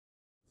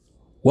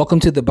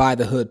Welcome to the By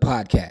the Hood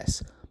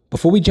podcast.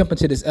 Before we jump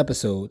into this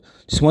episode,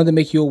 just wanted to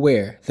make you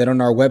aware that on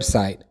our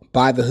website,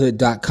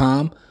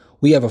 bythehood.com,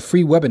 we have a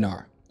free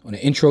webinar on an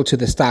intro to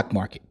the stock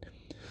market.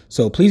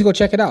 So please go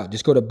check it out.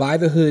 Just go to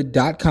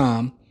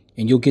bythehood.com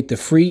and you'll get the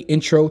free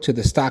intro to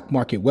the stock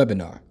market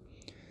webinar.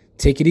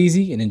 Take it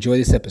easy and enjoy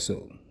this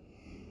episode.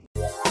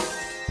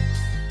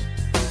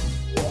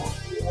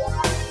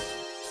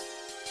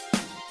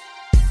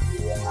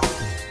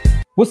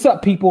 What's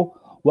up, people?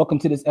 Welcome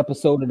to this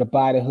episode of the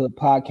By the Hood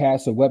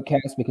podcast or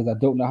webcast, because I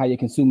don't know how you're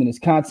consuming this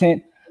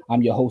content.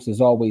 I'm your host as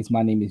always.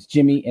 My name is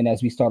Jimmy. And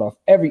as we start off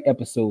every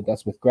episode,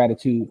 that's with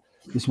gratitude.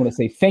 Just want to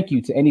say thank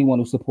you to anyone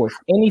who supports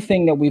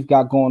anything that we've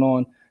got going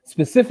on,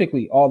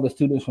 specifically all the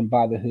students from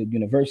By the Hood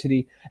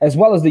University, as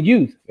well as the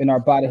youth in our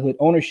By the Hood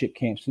ownership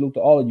camp. Salute to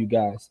all of you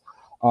guys.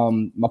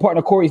 My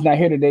partner Corey's not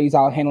here today. He's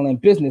out handling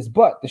business,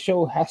 but the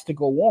show has to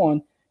go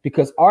on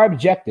because our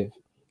objective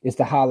is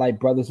to highlight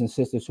brothers and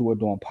sisters who are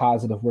doing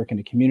positive work in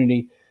the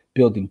community,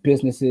 building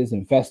businesses,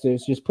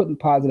 investors, just putting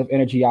positive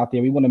energy out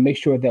there. We want to make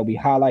sure that we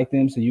highlight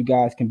them so you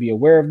guys can be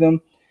aware of them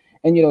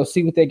and,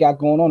 see what they got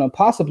going on and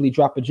possibly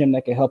drop a gem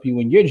that can help you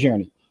in your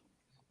journey.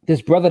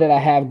 This brother that I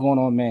have going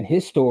on, man,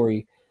 his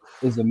story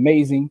is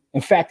amazing.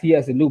 In fact, he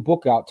has a new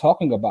book out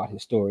talking about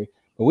his story,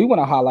 but we want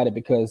to highlight it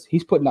because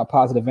he's putting out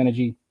positive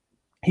energy.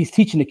 He's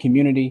teaching the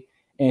community,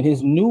 and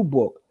his new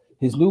book,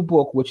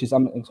 which is,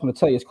 I'm going to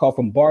tell you, it's called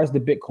From Bars to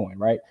Bitcoin,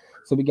 right?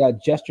 So we got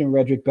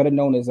Rhedrick, better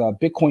known as a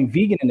Bitcoin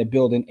vegan, in the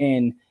building.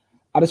 And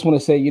I just want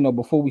to say,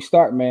 before we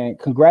start, man,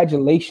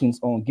 congratulations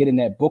on getting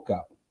that book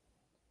out.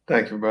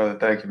 Thank you, brother.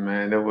 Thank you,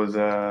 man. It was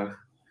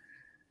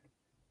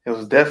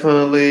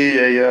definitely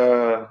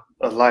a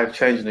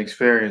life-changing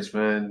experience,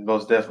 man.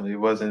 Most definitely. It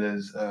wasn't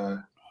as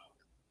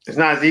it's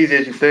not as easy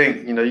as you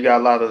think. You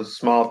got a lot of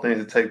small things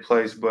that take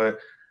place, but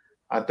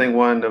I think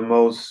one of the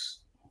most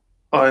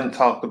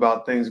untalked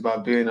about things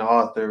about being an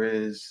author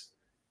is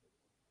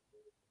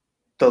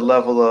the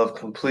level of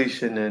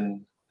completion,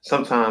 and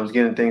sometimes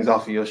getting things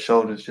off of your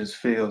shoulders just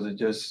feels it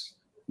just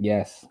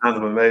kind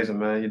of amazing,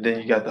 man.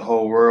 Then you got the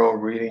whole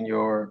world reading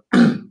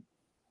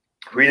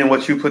reading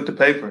what you put to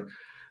paper.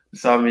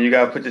 So I mean, you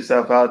got to put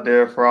yourself out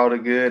there for all the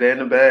good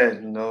and the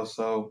bad,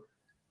 so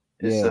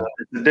it's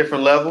a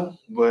different level.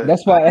 But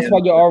that's why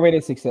you're already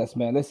a success,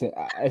 man. Listen,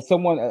 as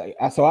someone,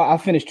 I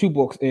finished 2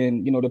 books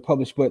and they're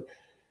published, but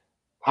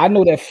I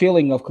know that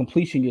feeling of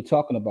completion you're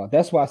talking about.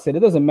 That's why I said it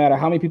doesn't matter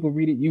how many people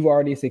read it. You've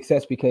already a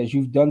success because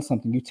you've done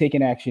something. You've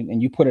taken action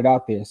and you put it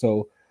out there.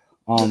 So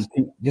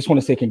just want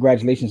to say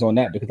congratulations on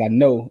that, because I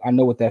know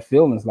what that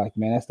feeling is like,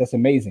 man. That's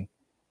amazing.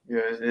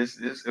 Yeah,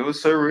 it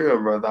was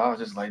surreal, brother. I was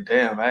just like,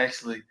 damn, I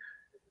actually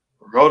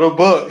wrote a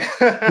book.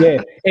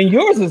 Yeah, and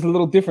yours is a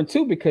little different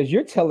too, because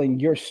you're telling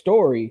your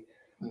story,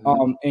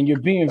 and you're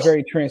being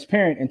very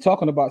transparent and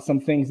talking about some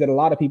things that a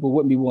lot of people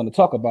wouldn't be willing to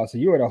talk about. So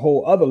you're at a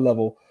whole other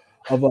level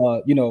of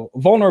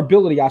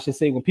vulnerability, I should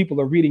say, when people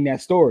are reading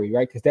that story,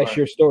 right? Because that's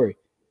your story.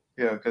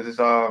 Yeah, because it's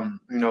from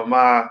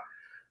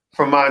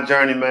my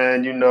journey,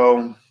 man.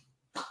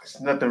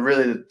 It's nothing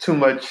really too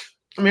much.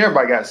 I mean,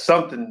 everybody got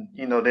something,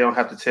 they don't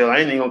have to tell. I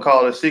ain't even gonna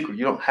call it a secret.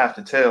 You don't have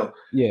to tell.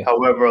 Yeah.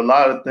 However, a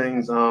lot of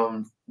things,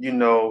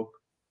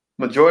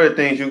 majority of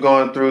things you're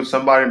going through,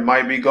 somebody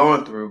might be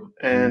going through,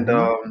 and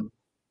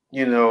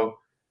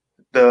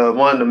the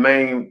one of the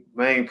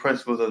main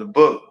principles of the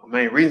book,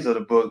 main reasons of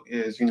the book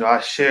is,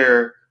 I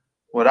share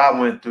what I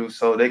went through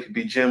so they could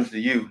be gems to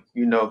you,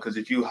 because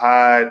if you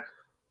hide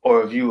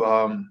or if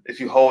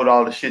you hold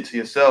all the shit to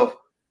yourself,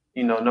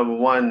 number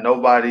one,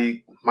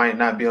 nobody might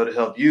not be able to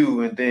help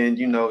you, and then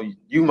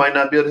you might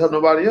not be able to help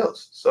nobody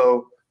else.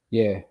 So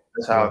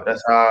that's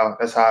how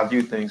I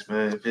view things,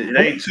 man. If it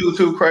ain't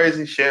too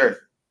crazy, share it.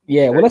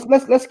 Yeah, well,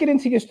 let's get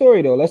into your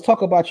story though. Let's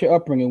talk about your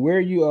upbringing. Where are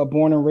you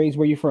born and raised?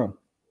 Where are you from?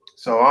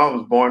 So I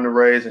was born and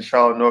raised in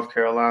Charlotte, North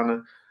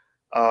Carolina.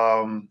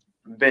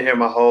 Been here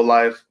my whole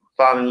life.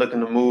 Finally looking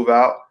to move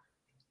out,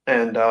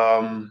 and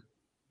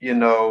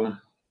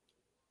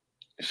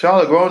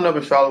Charlotte. Growing up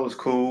in Charlotte was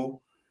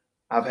cool.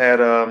 I've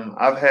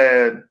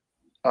had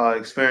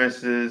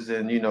experiences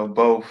in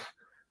both.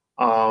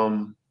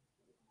 I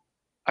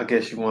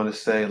guess you want to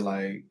say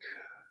like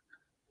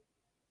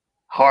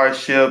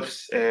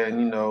hardships,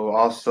 and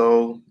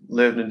also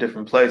lived in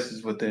different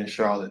places within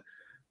Charlotte.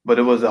 But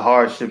it was the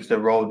hardships that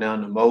rolled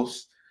down the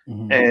most,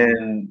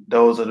 and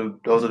those are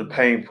the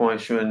pain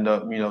points you end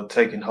up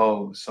taking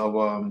hold.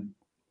 So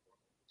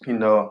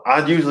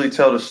I usually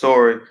tell the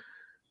story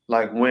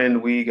like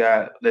when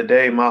the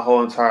day my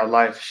whole entire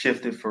life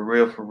shifted for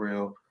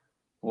real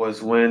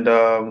was when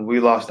we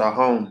lost our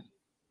home,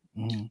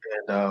 and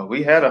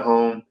we had a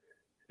home.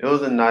 It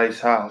was a nice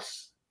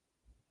house,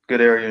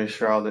 good area in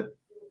Charlotte,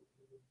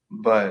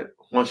 but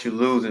once you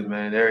lose it,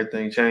 man,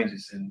 everything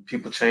changes and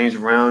people change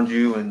around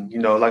you. And,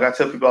 like I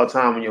tell people all the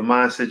time, when your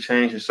mindset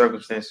changes, your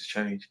circumstances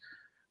change.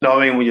 No,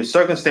 I mean, when your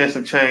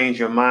circumstances change,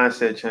 your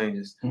mindset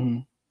changes.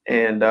 And,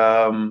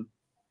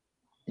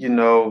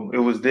 it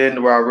was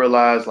then where I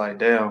realized, like,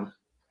 damn,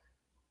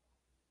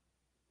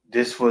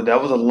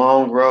 that was a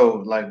long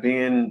road. Like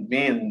being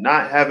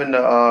not having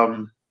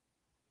the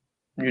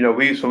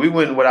we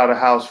went without a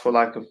house for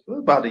like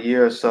about a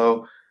year or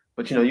so.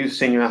 But you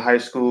senior in high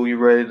school, you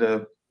ready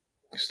to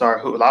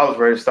start hoop. I was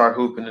ready to start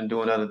hooping and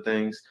doing other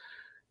things,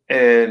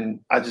 and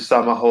I just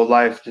saw my whole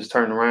life just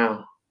turn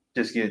around,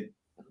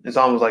 it's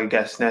almost like it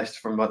got snatched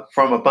from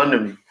up under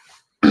me.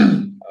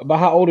 But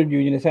how old are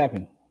you when this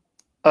happened?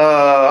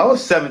 I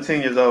was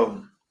 17 years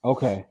old.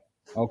 Okay.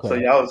 So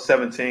yeah, I was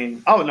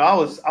 17. Oh no,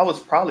 I was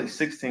probably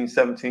 16,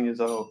 17 years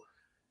old.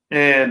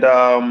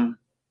 And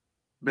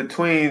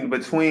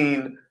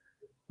between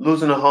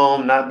losing a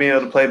home, not being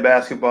able to play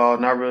basketball,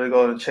 not really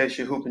going to chase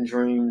your hooping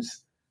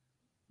dreams,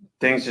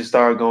 things just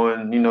started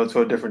going,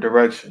 to a different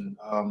direction.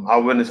 I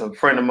witnessed a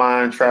friend of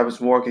mine,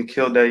 Travis Moore, get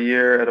killed that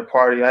year at a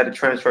party. I had to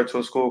transfer to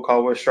a school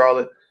called West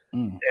Charlotte,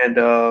 and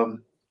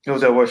it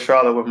was at West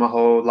Charlotte where my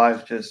whole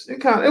life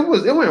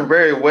it went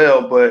very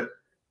well, but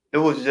it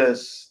was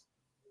just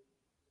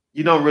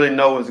you don't really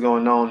know what's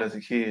going on as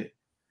a kid.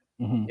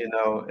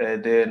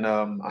 And then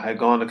I had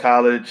gone to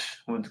college,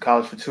 went to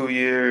college for 2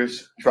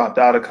 years, dropped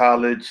out of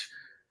college.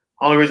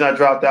 Only reason I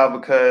dropped out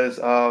because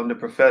the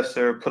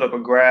professor put up a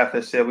graph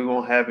that said we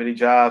won't have any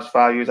jobs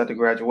 5 years after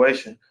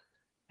graduation.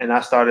 And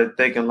I started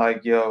thinking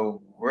like,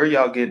 yo, where are we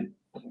going to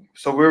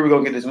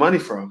get this money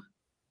from?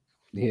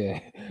 Yeah.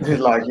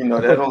 Like,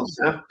 that don't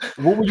sound.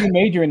 What were you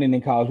majoring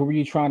in college? What were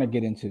you trying to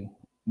get into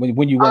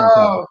when you went to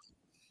college?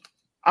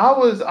 I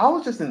was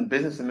just in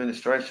business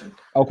administration.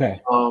 Okay.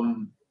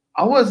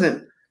 I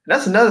wasn't.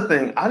 That's another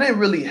thing. I didn't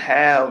really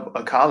have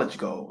a college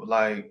goal.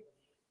 Like,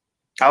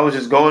 I was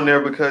just going there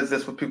because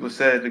that's what people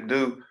said to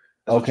do.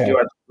 That's what you do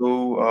at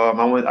school.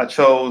 I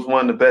chose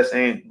one of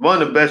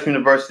the best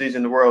universities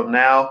in the world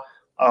now,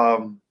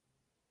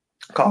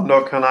 called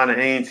North Carolina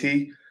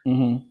A&T.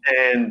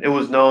 And it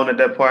was known at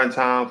that point in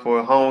time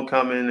for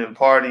homecoming and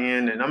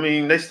partying. And I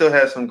mean, they still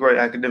had some great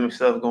academic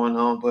stuff going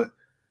on, but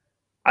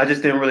I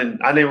didn't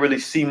really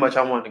see much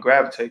I wanted to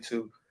gravitate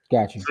to.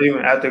 Gotcha. So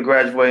even after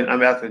graduating,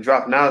 after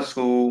dropping out of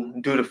school,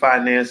 due to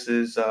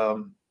finances,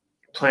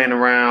 playing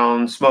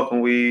around,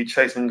 smoking weed,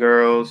 chasing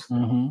girls,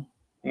 typical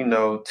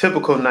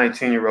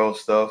 19-year-old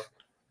stuff.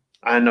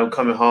 I ended up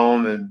coming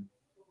home and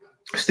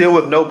still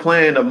with no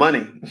plan of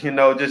money,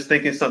 just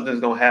thinking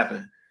something's going to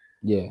happen.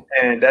 Yeah.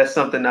 And that's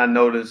something I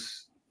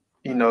noticed,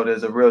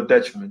 there's a real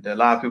detriment that a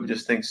lot of people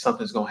just think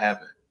something's going to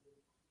happen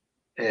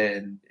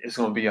and it's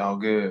going to be all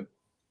good.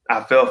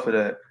 I fell for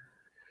that.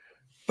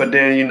 But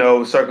then,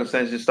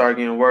 circumstances started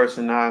getting worse,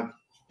 and I'm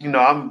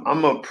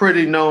a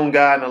pretty known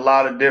guy in a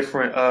lot of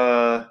different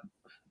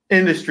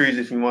industries,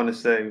 if you want to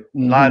say, a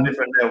lot of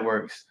different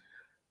networks.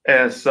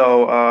 And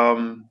so,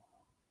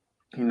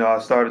 I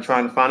started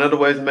trying to find other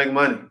ways to make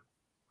money,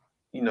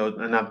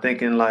 and I'm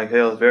thinking like,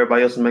 hell, if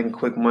everybody else is making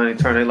quick money,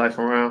 turn their life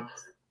around,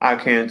 I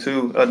can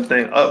too. Other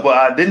thing, what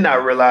I did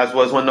not realize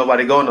was when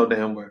nobody going no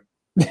damn where.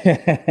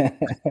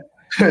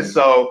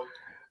 So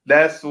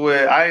that's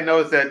where I didn't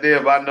notice that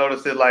then, but I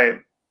noticed it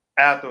like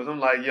afterwards. I'm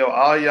like, yo,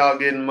 all y'all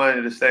getting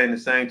money to stay in the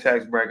same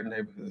tax bracket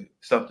neighborhood.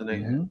 Something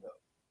ain't adding up.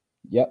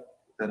 Yep.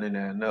 Something ain't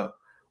adding up.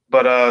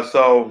 But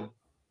so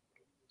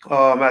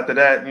after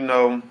that,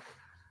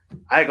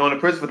 I had gone to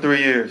prison for 3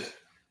 years.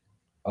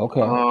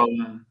 Okay.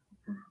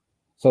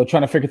 So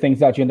trying to figure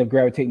things out, you end up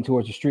gravitating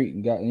towards the street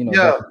and got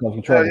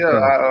self-control.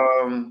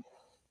 Yeah.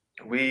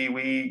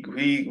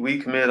 We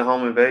committed a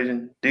home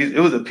invasion. It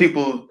was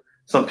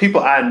some people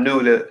I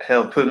knew that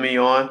helped put me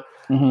on,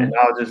 and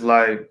I was just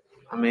like,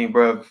 I mean,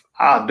 bro,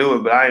 I'll do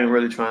it, but I ain't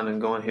really trying to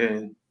go in here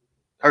and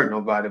hurt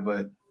nobody.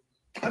 But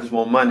I just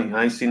want money.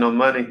 I ain't see no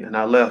money, and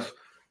I left.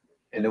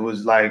 And it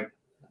was like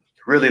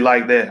really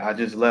like that. I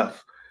just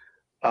left.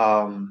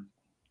 And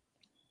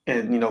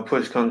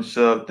push comes to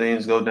shove,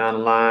 things go down the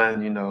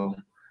line. You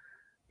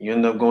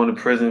end up going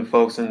to prison.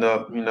 Folks end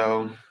up,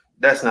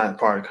 that's not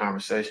part of the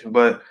conversation.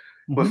 But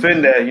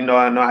within that, I know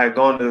when I had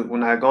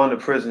gone to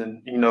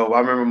prison, I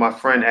remember my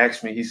friend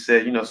asked me. He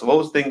said, so what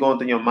was the thing going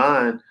through your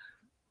mind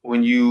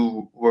when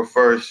you were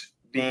first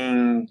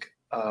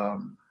about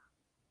to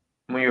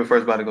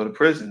go to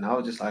prison? I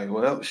was just like,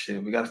 well,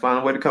 shit, we got to find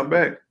a way to come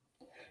back.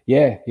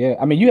 Yeah.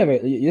 I mean, you have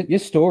your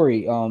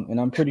story,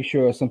 and I'm pretty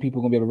sure some people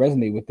are gonna be able to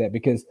resonate with that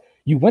because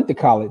you went to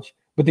college,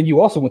 but then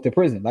you also went to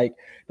prison. Like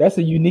that's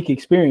a unique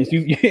experience.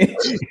 You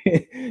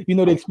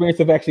the experience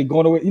of actually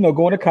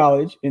going to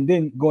college and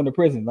then going to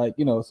prison. Like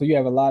so you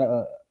have a lot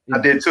of. I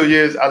did 2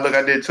 years.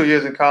 I did 2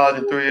 years in college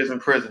and 3 years in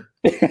prison.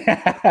 So,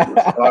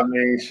 I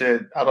mean,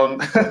 shit. I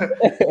don't.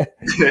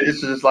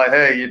 It's just like,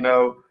 hey,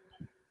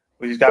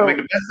 we just gotta make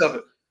the best of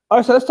it. All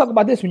right, so let's talk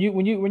about this.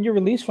 When you're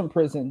released from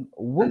prison,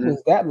 what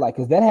was that like?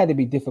 Because that had to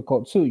be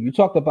difficult too. You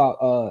talked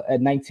about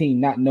at 19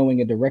 not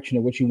knowing a direction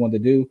of what you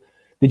wanted to do.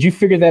 Did you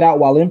figure that out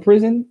while in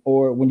prison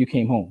or when you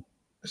came home?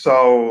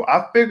 So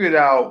I figured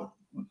out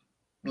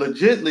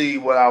legitly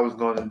what I was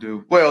going to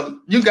do. Well,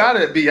 you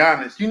gotta be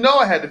honest.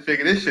 I had to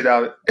figure this shit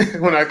out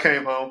when I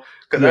came home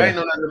because I ain't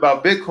know nothing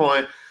about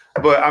Bitcoin.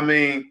 But I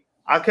mean,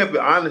 I kept it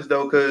honest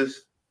though,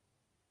 because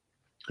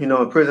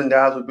prison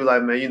guys would be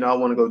like, man, I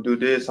want to go do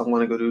this. I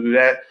want to go do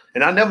that.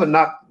 And I never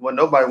knocked what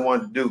nobody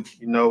wanted to do.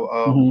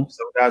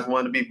 Some guys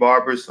wanted to be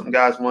barbers. Some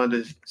guys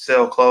wanted to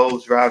sell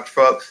clothes, drive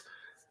trucks,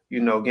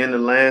 get into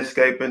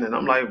landscaping. And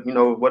I'm like,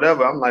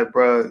 whatever. I'm like,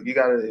 bro, you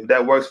got to, if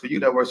that works for you,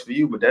 that works for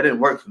you. But that didn't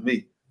work for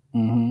me.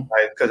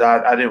 Like, because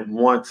I didn't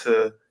want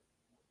to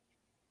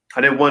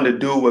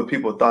do what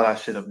people thought I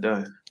should have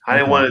done. I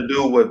didn't want to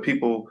do what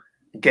people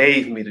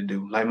gave me to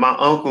do. Like my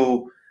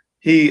uncle,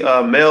 he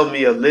mailed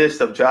me a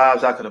list of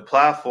jobs I could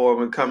apply for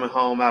when coming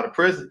home out of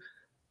prison.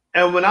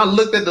 And when I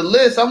looked at the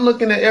list, I'm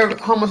looking at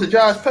how much the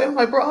jobs pay. I'm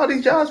like, bro, all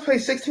these jobs pay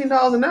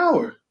 $16 an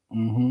hour.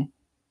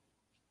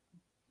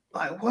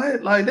 Like,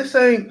 what? Like, this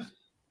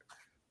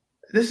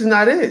is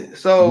not it.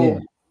 So,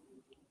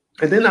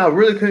 and then I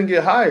really couldn't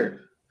get hired.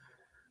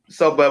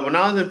 So, but when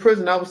I was in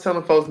prison, I was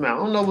telling folks, man, I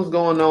don't know what's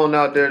going on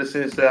out there, the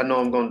sense that I know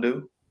I'm going to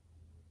do.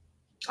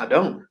 I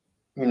don't,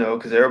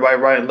 because everybody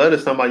writing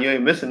letters talking about you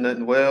ain't missing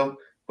nothing. Well,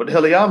 what the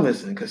hell are y'all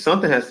missing? Because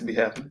something has to be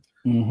happening.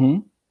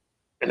 And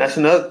that's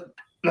another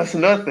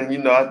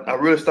thing, I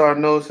really started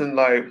noticing,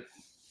 like,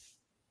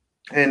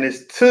 and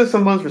it's to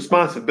someone's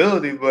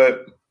responsibility,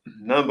 but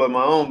none but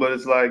my own. But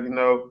it's like,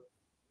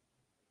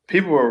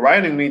 people were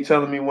writing me,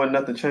 telling me wasn't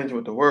nothing changing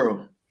with the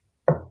world.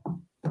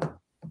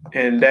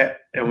 And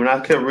when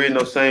I kept reading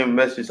those same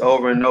messages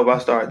over and over, I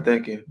started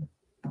thinking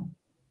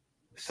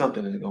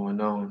something is going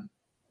on.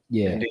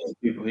 Yeah. And these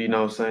people,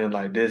 saying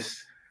like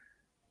this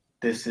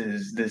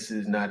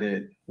is not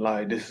it.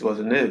 Like, this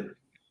wasn't it.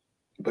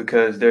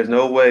 Because there's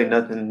no way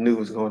nothing new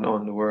is going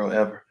on in the world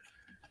ever.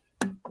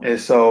 And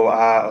so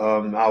I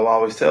will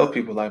always tell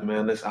people, like,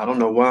 man, listen, I don't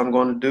know what I'm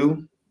going to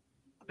do.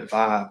 If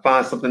I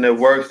find something that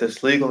works,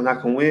 that's legal, and I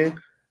can win,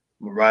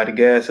 I'm gonna ride the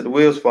gas till the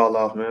wheels fall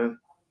off, man.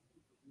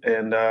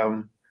 And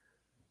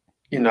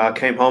I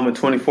came home in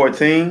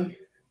 2014,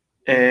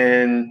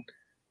 and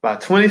by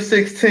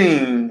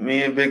 2016,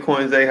 me and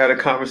Bitcoin Zay had a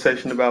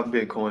conversation about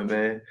Bitcoin,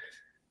 man,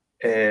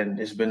 and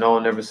it's been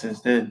on ever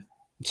since then.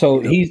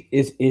 So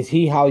is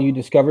he how you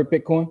discovered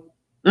Bitcoin?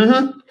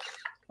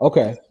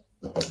 Okay.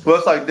 Well,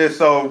 it's like this.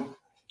 So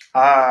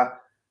I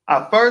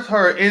first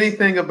heard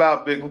anything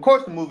about Bitcoin. Of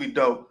course, the movie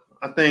Dope.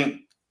 I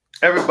think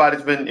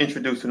everybody's been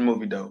introduced to the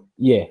movie Dope.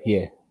 Yeah.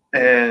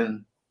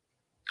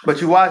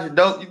 But you watch it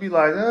Dope, you be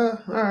like, all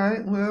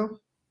right,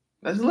 well,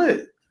 that's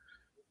lit.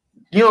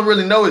 You don't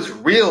really know it's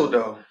real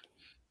though.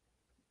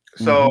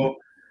 So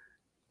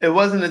it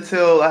wasn't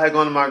until I had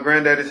gone to my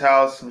granddaddy's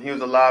house when he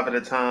was alive at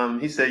the time.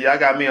 He said, yeah, I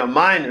got me a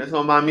miner. It's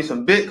gonna mine me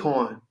some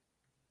Bitcoin.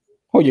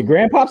 Oh, your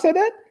grandpop said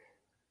that?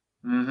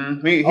 He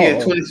in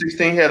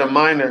 2016 had a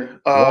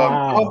miner.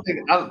 Wow.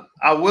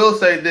 I will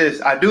say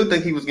this. I do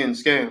think he was getting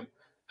scammed.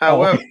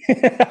 However,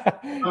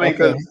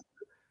 because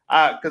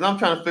I'm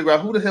trying to figure out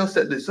who the hell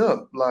set this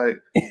up. Like,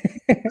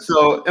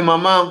 so in my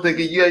mind, I'm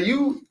thinking,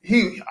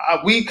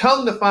 we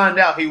come to find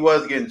out he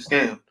was getting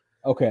scammed.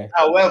 Okay.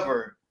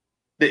 However,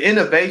 the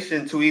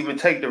innovation to even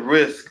take the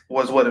risk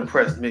was what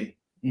impressed me.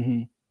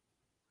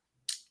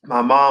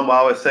 My mom will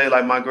always say,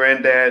 like, my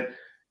granddad,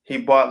 he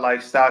bought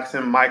like stocks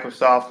in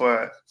Microsoft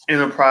or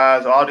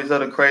Enterprise, all these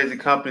other crazy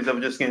companies that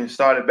were just getting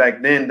started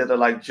back then that are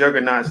like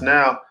juggernauts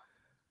now,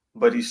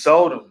 but he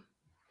sold them.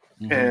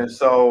 And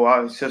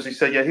so she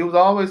said, yeah, he was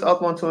always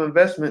up onto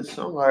investments.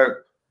 So I'm like,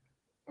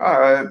 all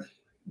right,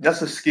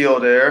 that's a skill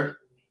there.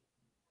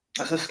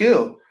 That's a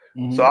skill.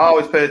 So I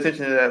always pay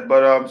attention to that.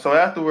 But so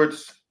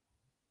afterwards,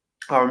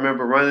 I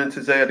remember running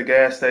into Zay at the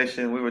gas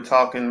station. We were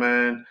talking,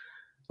 man.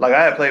 Like,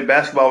 I had played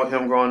basketball with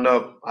him growing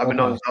up. I've been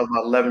known since I was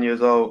about 11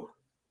 years old.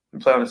 We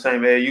played on the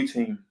same AAU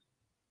team.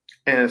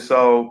 And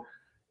so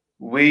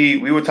we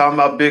were talking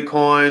about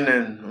Bitcoin,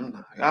 and I'm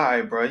like, all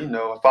right, bro,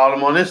 I followed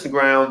him on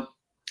Instagram.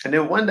 And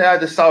then one day I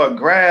just saw a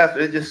graph.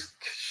 It just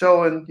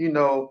showing,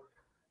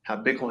 how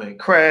Bitcoin had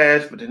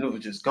crashed, but then it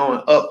was just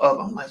going up.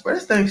 I'm like, bro,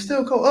 this thing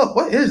still go up.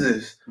 What is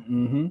this?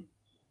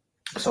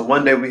 So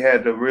one day we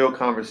had the real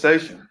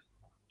conversation.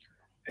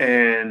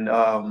 And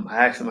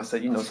I asked him, I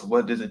said, so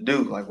what does it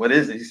do? Like, what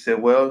is it? He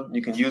said, well,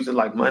 you can use it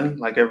like money,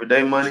 like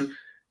everyday money.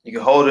 You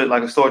can hold it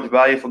like a storage of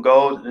value for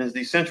gold, and it's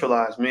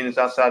decentralized, meaning it's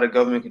outside of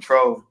government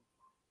control.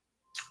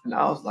 And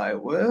I was like,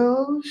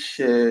 well,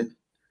 shit.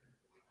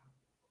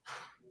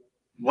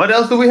 What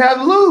else do we have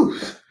to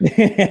lose? I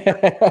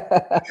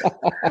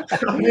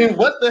mean,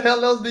 what the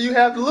hell else do you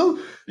have to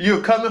lose?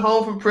 You're coming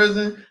home from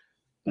prison.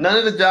 None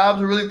of the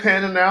jobs are really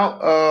panning out.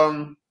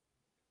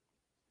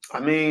 I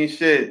mean,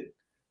 shit.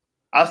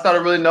 I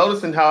started really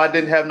noticing how I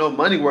didn't have no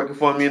money working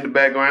for me in the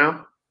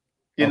background,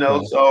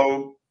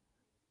 so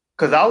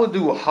because I would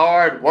do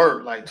hard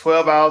work, like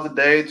 12 hours a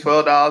day,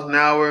 $12 an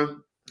hour,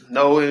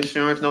 no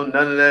insurance, no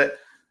none of that,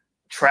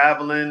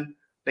 traveling.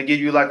 They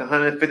give you like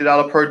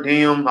 $150 per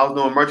diem. I was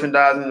doing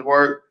merchandising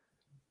work.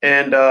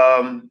 And,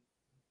 that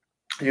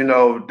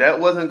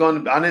wasn't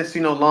going to, I didn't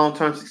see no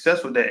long-term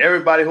success with that.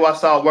 Everybody who I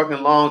saw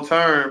working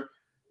long-term,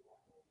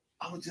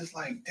 I was just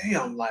like,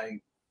 damn,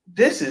 like,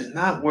 this is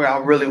not where I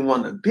really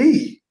want to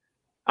be.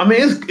 I mean,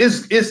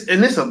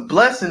 it's a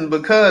blessing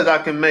because I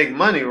can make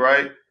money,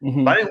 right?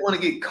 But I didn't want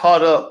to get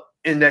caught up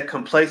in that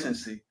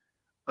complacency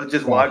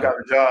just while I got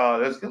a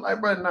job. It's like,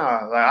 bro,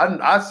 nah.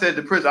 Like I said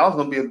to prison, I was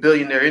gonna be a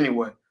billionaire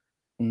anyway.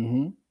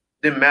 Mm-hmm.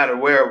 Didn't matter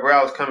where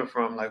I was coming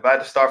from. Like if I had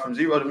to start from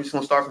zero, then we just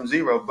gonna start from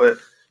zero. But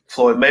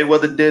Floyd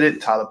Mayweather did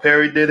it. Tyler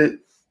Perry did it.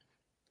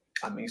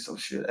 I mean, so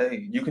shit.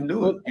 Hey, you can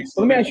do it.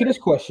 Let me ask you this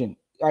question.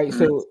 All right,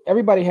 so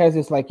everybody has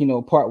this like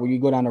part where you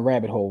go down a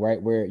rabbit hole,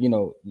 right? Where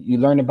you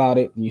learn about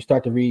it and you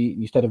start to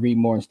read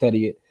more and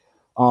study it.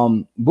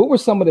 What were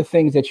some of the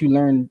things that you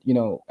learned,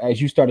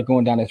 as you started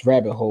going down this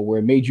rabbit hole where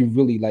it made you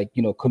really like,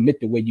 commit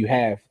the way you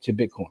have to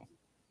Bitcoin?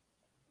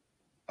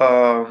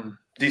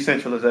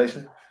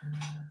 Decentralization.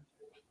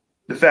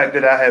 The fact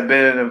that I had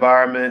been in an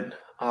environment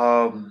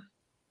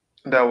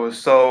that was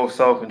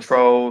so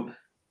controlled.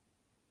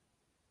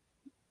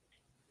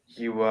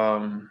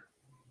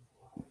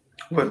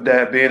 With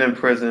that being in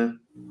prison,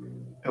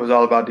 it was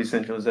all about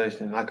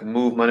decentralization. I could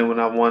move money when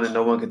I wanted.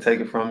 No one could take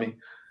it from me.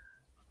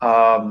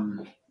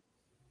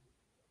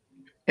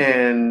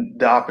 And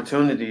the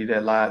opportunity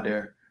that lied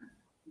there,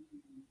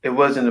 it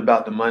wasn't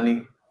about the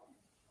money.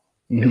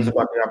 It was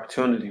about the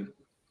opportunity.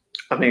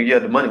 I mean, yeah,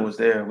 the money was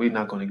there. We're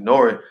not going to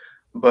ignore it.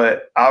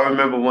 But I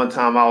remember one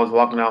time I was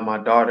walking out with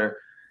my daughter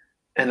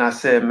and I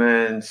said,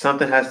 man,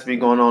 something has to be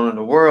going on in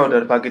the world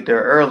that if I get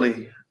there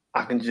early,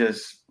 I can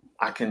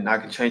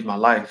change my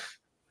life.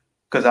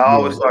 Because I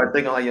always started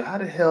thinking like, yo, how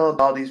the hell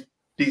all these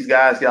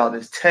guys get all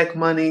this tech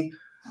money?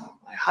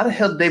 Like, how the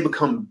hell did they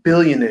become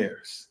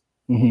billionaires?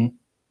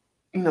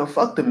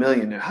 Fuck the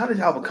millionaire. How did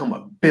y'all become a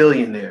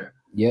billionaire?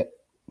 Yep.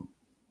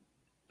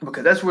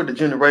 Because that's where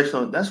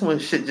that's when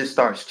shit just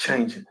starts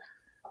changing.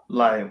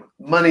 Like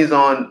money's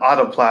on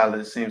autopilot,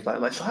 it seems like.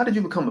 Like, so how did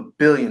you become a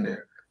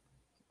billionaire?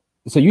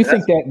 So you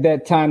think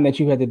that time that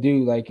you had to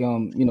do, like,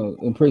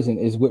 in prison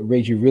is what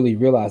made you really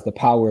realize the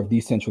power of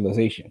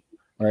decentralization,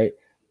 right?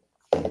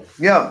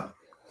 Yeah,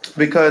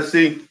 because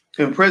see,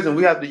 in prison,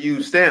 we have to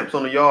use stamps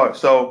on the yard.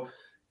 So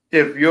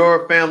if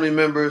your family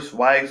member's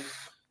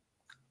wife,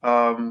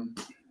 husband,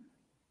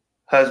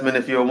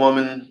 if you're a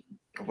woman,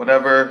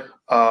 whatever,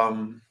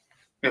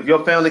 if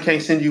your family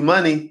can't send you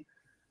money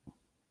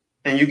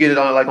and you get it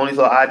on these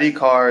little ID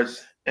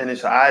cards, and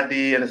it's your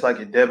ID and it's like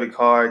a debit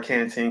card,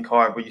 canteen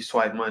card where you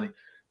swipe money.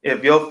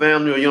 If your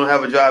family or you don't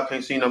have a job,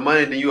 can't see no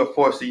money, then you are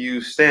forced to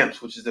use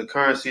stamps, which is the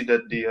currency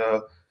that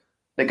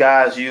the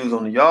guys use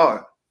on the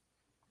yard.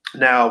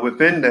 Now,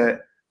 within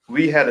that,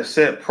 we had a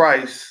set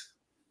price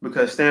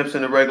because stamps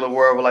in the regular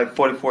world were like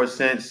 44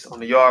 cents. On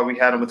the yard, we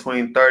had them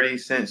between 30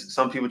 cents.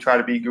 Some people try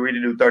to be greedy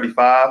to do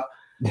 35.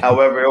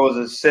 However, it was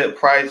a set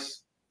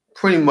price,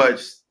 pretty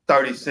much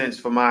 30 cents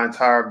for my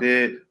entire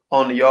bid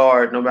on the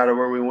yard, no matter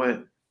where we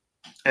went.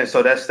 And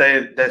so that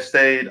stayed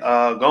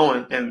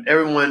going. And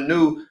everyone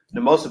knew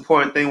the most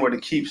important thing were to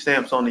keep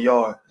stamps on the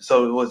yard.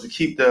 So it was to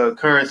keep the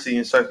currency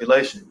in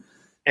circulation.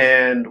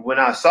 And when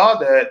I saw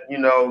that,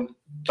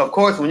 of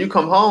course, when you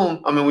come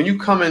home, I mean, when you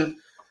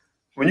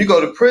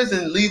go to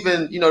prison,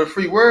 leaving, the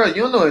free world,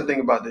 you don't know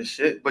anything about this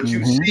shit. But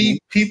you see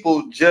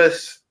people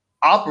just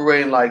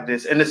operating like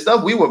this. And the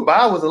stuff we would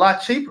buy was a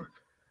lot cheaper.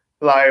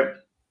 Like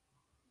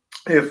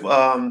if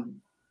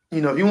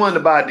if you wanted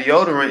to buy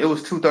deodorant, it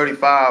was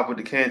 $2.35 with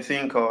the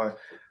canteen card.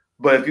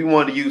 But if you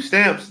wanted to use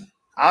stamps,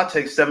 I'll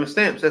take 7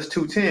 stamps. That's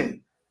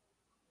 $2.10.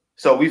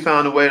 So we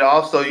found a way to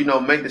also,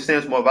 make the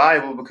stamps more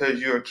valuable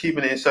because you're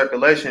keeping it in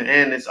circulation,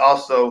 and it's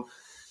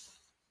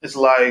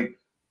like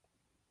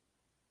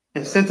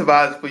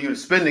incentivized for you to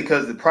spend it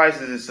because the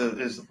prices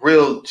is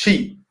real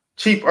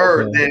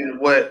cheaper than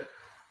what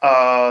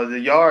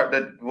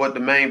what the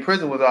main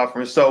prison was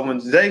offering. So when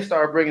they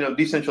started bringing up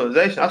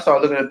decentralization, I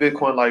started looking at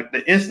Bitcoin like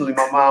instantly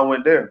my mind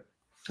went there,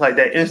 like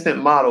that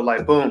instant model,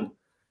 like boom,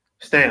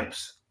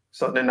 stamps.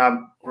 So then I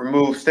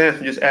removed stamps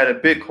and just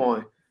added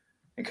Bitcoin,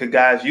 and could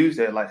guys use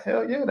that? Like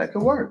hell yeah, that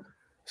could work.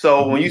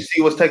 So when you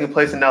see what's taking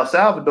place in El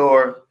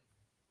Salvador,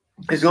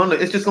 it's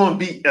just gonna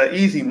be an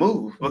easy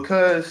move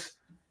because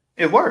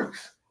it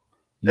works.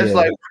 It's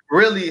like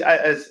really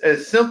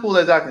as simple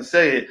as I can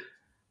say it.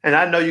 And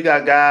I know you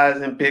got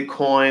guys in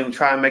Bitcoin who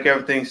try and make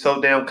everything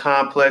so damn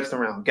complex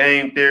around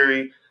game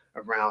theory,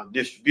 around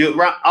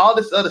around all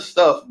this other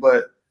stuff.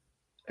 But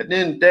at the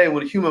end of the day,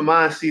 when the human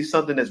mind sees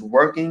something that's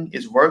working,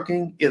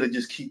 it'll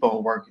just keep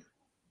on working.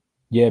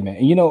 Yeah, man.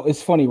 And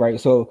it's funny, right?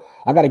 So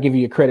I got to give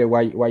you credit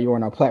while you're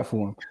on our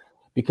platform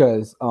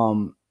because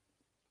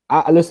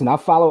I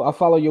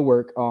follow your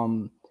work.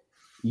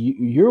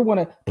 You're one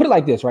to put it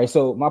like this, right?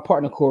 So my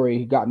partner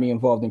Corey got me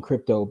involved in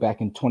crypto back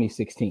in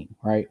 2016,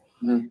 right?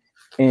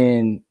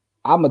 And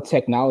I'm a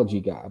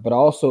technology guy, but I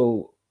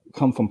also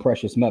come from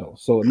precious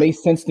metals. So it made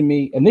sense to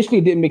me. Initially,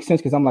 it didn't make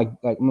sense because I'm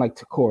like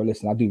to Corey,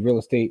 listen, I do real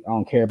estate. I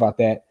don't care about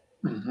that.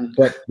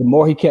 But the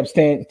more he kept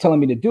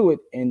telling me to do it,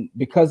 and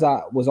because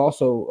I was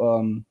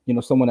also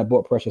someone that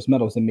bought precious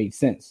metals, it made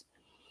sense.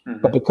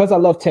 But because I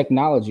love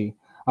technology,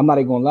 I'm not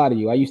even gonna lie to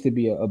you. I used to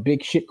be a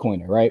big shit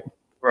coiner, right?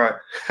 Right.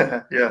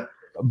 Yeah.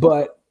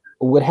 But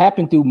what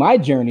happened through my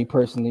journey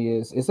personally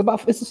is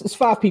it's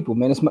 5 people,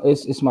 man.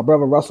 It's my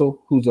brother Russell,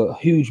 who's a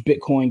huge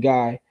Bitcoin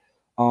guy.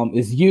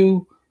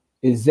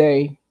 Is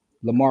Zay,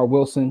 Lamar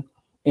Wilson,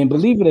 and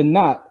believe it or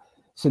not,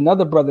 It's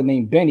another brother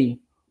named Benny.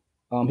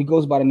 He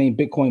goes by the name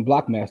Bitcoin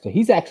Blockmaster.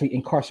 He's actually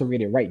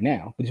incarcerated right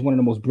now, but he's one of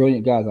the most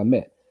brilliant guys I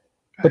met.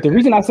 But the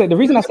reason I said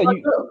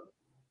you,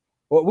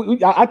 well,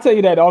 I tell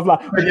you that I was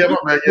like,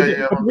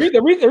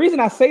 the reason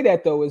I say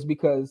that though is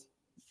because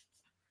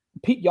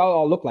y'all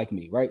all look like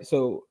me, right?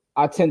 So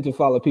I tend to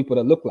follow people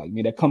that look like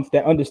me,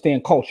 that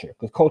understand culture,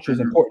 because culture is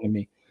important to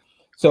me.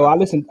 So I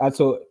listen.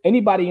 So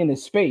anybody in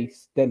this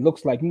space that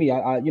looks like me,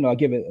 I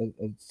give it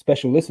a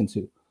special listen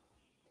to.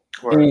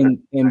 Right.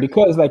 And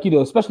because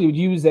especially with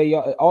you, Zay,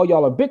 all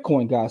y'all are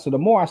Bitcoin guys. So the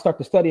more I start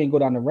to study and go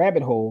down the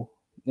rabbit hole,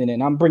 and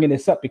then I'm bringing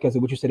this up because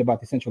of what you said about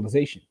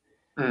decentralization.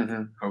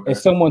 Okay.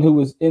 As someone who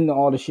was into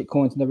all the shit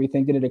coins and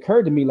everything, then it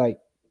occurred to me like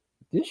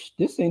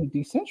this ain't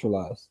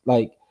decentralized.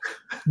 Like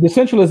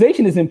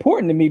decentralization is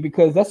important to me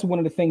because that's one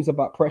of the things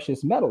about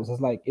precious metals. It's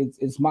like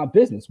it's my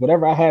business.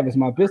 Whatever I have is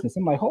my business.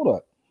 I'm like, hold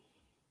up,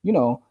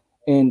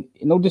 and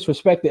no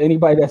disrespect to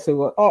anybody that said,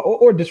 well,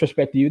 or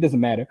disrespect to you, it doesn't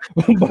matter.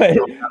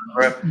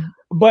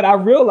 but I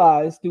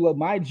realized through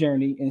my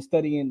journey in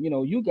studying,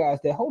 you guys,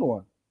 that hold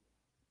on,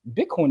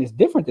 Bitcoin is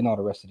different than all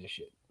the rest of this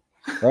shit,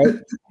 right?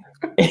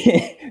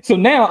 So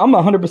now I'm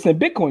 100%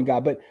 Bitcoin guy.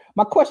 But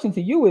my question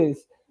to you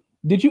is,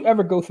 did you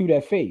ever go through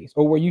that phase,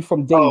 or were you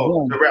from day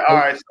one? All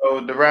right,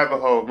 so the rabbit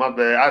hole. My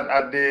bad.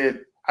 I did.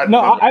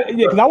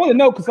 Because I want to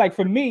know. Because like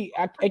for me,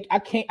 I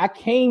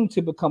came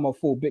to become a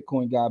full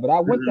Bitcoin guy, but I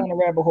went down the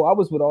rabbit hole. I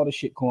was with all the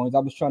shit coins. I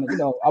was trying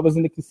to, I was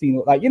in the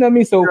casino, like what I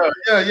mean. So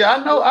yeah.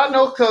 I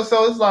know.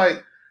 So it's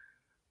like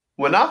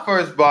when I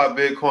first bought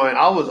Bitcoin,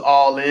 I was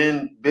all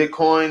in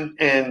Bitcoin,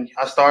 and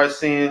I started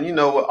seeing,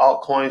 what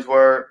altcoins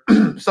were.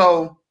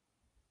 So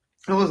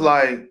it was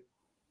like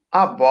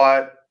I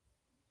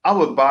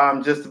would buy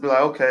them just to be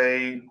like,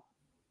 okay,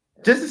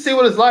 just to see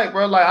what it's like,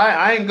 bro. Like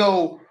I ain't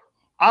go.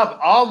 I've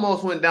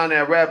almost went down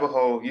that rabbit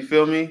hole. You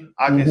feel me?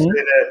 I can say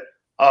that.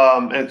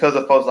 And because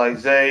of folks like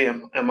Zay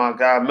and my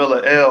guy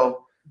Miller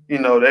L, they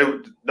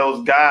were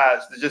those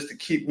guys just to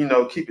keep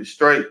it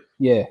straight.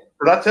 Yeah.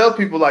 But I tell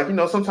people like,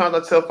 sometimes I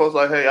tell folks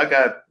like, hey, I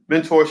got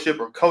mentorship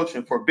or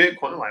coaching for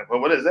Bitcoin. I'm like, well,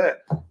 what is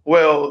that?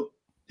 Well,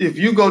 if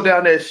you go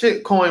down that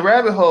shit coin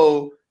rabbit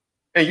hole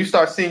and you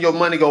start seeing your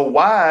money go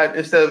wide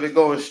instead of it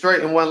going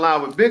straight in one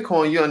line with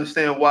Bitcoin, you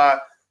understand why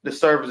the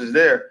service is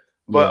there.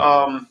 Yeah.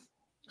 But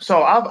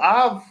so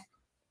I've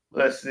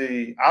let's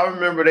see. I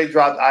remember they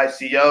dropped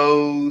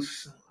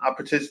ICOs. I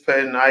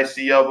participated in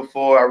ICO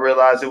before. I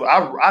realized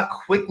I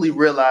quickly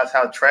realized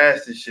how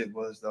trash this shit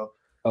was, though.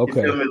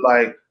 Okay. You feel me?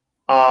 Like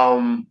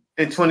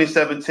in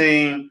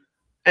 2017,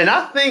 and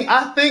I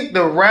think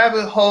the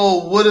rabbit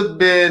hole would have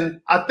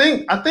been. I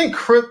think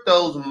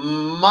cryptos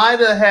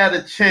might have had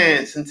a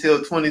chance until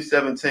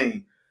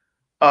 2017.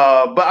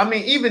 But I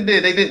mean, even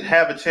then, they didn't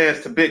have a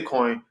chance to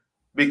Bitcoin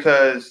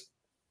because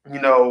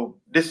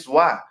this is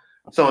why.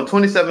 So in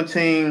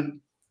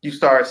 2017, you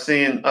start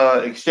seeing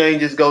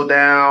exchanges go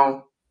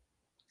down.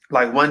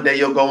 Like one day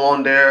you'll go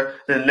on there,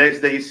 then the next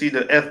day you see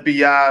the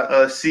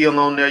FBI seal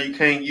on there. You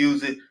can't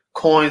use it.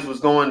 Coins was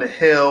going to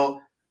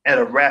hell at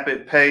a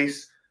rapid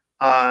pace.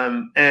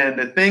 And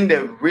the thing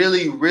that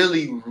really,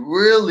 really,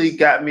 really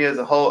got me as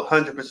a whole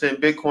 100%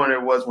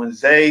 Bitcoiner was when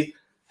Zay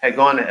had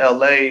gone to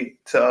LA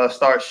to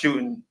start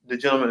shooting the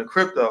Gentleman of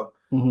Crypto.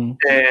 Mm-hmm.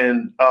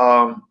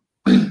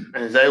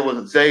 And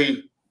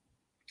Zay,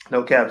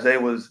 no cap, Zay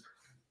was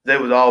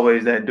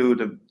always that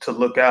dude to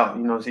look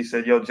out. He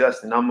said, yo,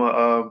 Justin,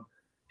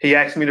 he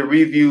asked me to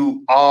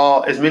review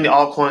as many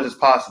altcoins as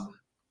possible.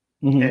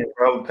 Mm-hmm. And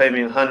bro would pay me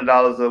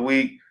 $100 a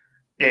week.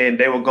 And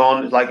they were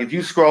going, like, if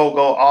you go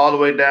all the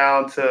way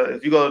down to,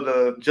 if you go to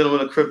the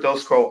Gentleman of Crypto,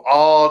 scroll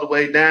all the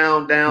way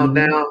down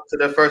to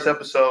their first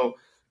episode,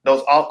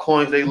 those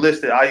altcoins they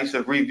listed, I used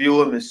to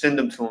review them and send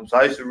them to them. So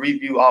I used to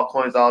review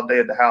altcoins all day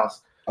at the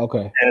house.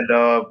 Okay.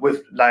 And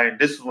with like,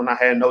 this is when I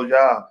had no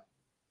job.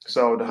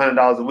 So the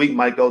 $100 a week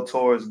might go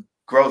towards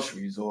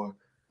groceries or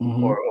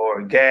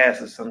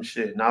gas or some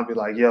shit. And I'll be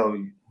like,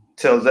 yo,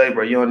 tell Zay,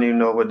 bro, you don't even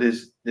know what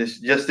this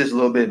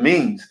little bit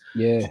means.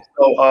 Yeah.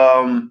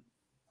 So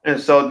and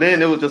so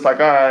then it was just like,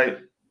 all right.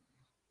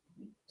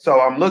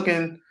 So I'm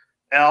looking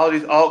at all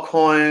these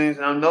altcoins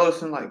and I'm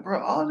noticing like,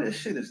 bro, all this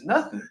shit is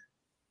nothing.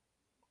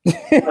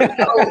 Like,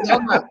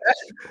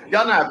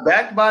 y'all not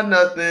backed by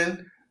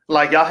nothing.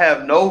 Like y'all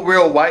have no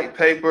real white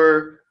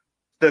paper.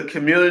 The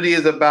community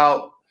is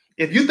about,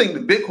 if you think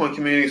the Bitcoin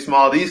community is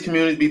small, these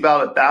communities be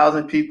about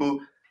 1,000 people.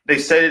 They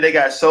say that they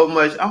got so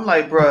much. I'm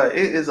like, bro, it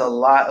is a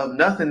lot of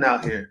nothing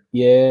out here.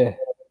 Yeah.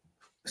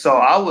 So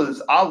I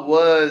was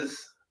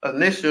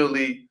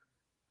initially,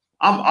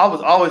 I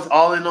was always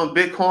all in on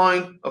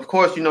Bitcoin. Of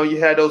course, you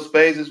had those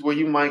phases where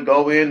you might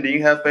go in, then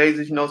you have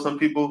phases, some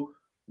people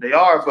they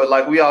are, but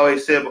like we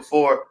always said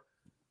before,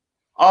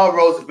 all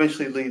roads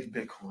eventually lead to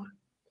Bitcoin.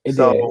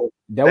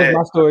 That was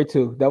my story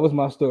too. That was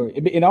my story.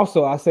 And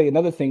also I say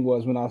another thing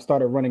was when I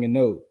started running a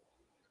node,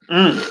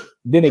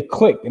 then it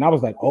clicked and I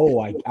was like, oh,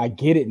 I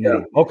get it now.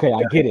 Yeah. Okay,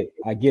 I get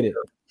it.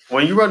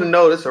 When you run a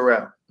node, it's a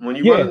wrap. When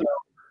you run a node,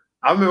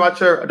 I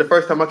remember the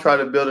first time I tried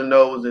to build a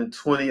node was in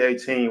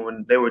 2018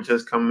 when they were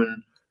just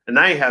coming and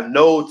I ain't have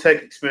no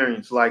tech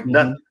experience, like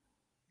nothing.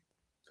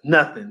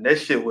 That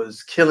shit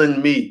was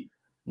killing me.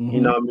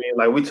 You know what I mean?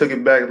 Like we took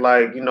it back,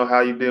 like you know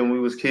how you did when we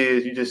was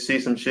kids. You just see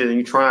some shit and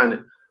you trying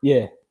it.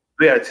 Yeah.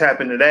 We gotta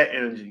tap into that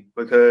energy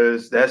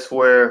because that's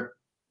where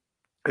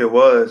it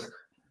was.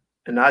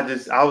 And I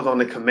was on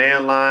the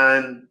command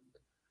line,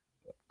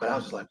 but I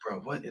was just like, bro,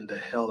 what in the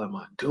hell am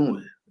I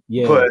doing?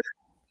 Yeah. But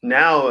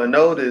now a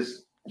node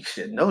is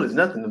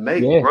nothing to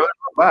make run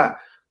by.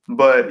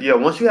 But yeah,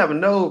 once you have a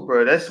node,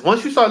 bro,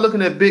 once you start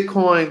looking at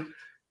Bitcoin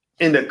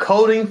in the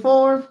coding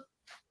form,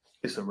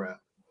 it's a wrap.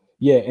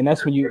 Yeah, and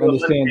that's when you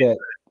understand that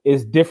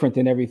it's different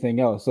than everything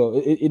else. So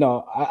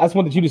I just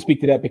wanted you to speak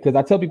to that because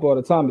I tell people all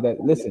the time that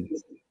listen,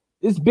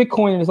 it's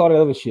Bitcoin and it's all that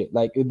other shit.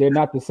 Like they're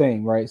not the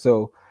same, right?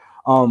 So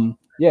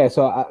yeah,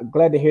 so I'm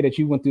glad to hear that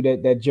you went through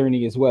that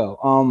journey as well.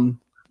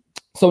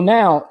 So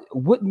now,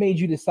 what made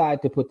you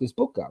decide to put this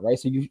book out, right?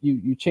 So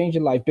you changed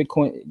your life.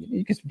 Bitcoin,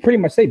 you can pretty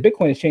much say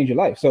Bitcoin has changed your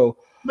life. So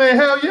man,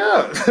 hell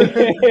yeah.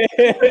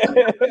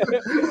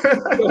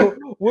 So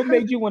what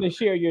made you want to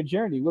share your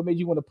journey? What made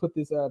you want to put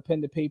this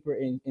pen to paper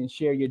and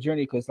share your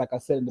journey? Because like I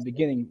said in the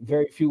beginning,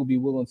 very few will be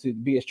willing to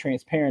be as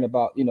transparent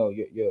about your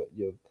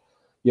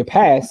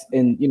past,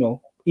 and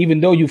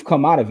even though you've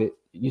come out of it,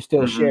 you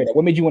still share that.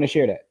 What made you want to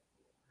share that?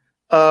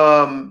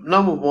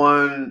 Number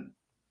one,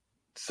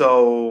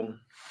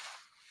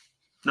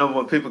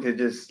 people can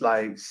just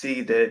like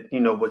see that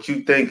what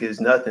you think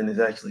is nothing is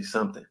actually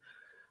something.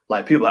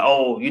 Like people are like,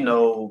 oh,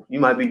 you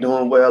might be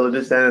doing well or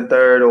this, that, and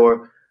third,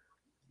 or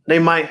they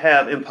might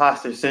have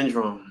imposter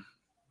syndrome,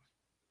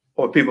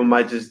 or people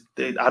might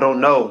I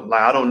don't know.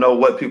 Like I don't know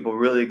what people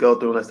really go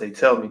through unless they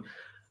tell me.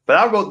 But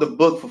I wrote the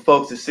book for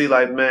folks to see,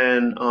 like,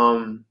 man,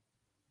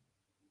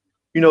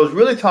 it's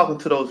really talking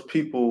to those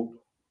people.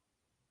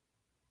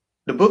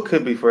 The book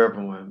could be for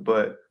everyone,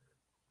 but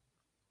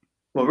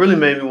what really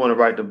made me want to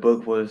write the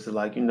book was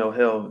like,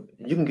 hell,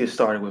 you can get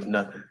started with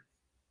nothing.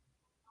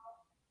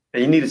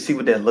 And you need to see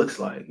what that looks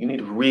like. You need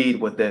to read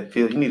what that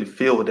feels. You need to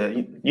feel what that,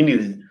 you need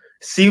to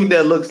see what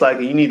that looks like,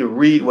 and you need to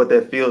read what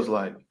that feels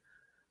like.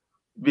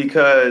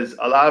 Because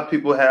a lot of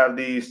people have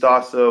these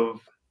thoughts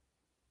of,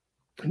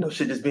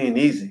 shit just being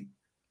easy.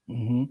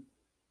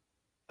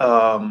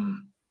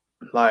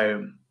 Like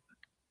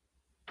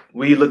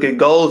we look at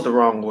goals the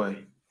wrong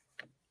way.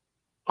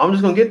 I'm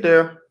just gonna get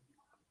there.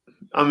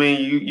 I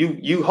mean,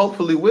 you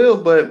hopefully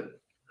will, but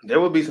there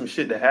will be some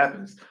shit that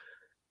happens.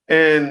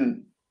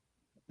 And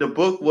the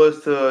book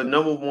was to,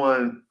 number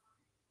one,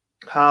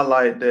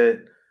 highlight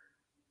that,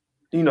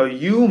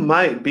 you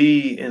might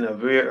be in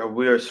a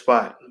weird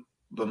spot,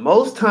 but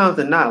most times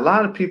than not, a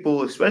lot of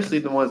people, especially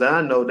the ones that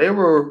I know,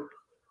 they're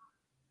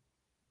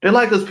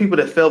like those people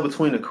that fell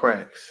between the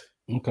cracks.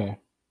 Okay.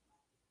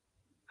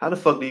 How the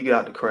fuck do you get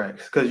out the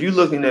cracks? Because you're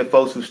looking at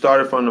folks who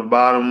started from the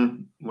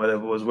bottom,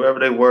 wherever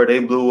they were, they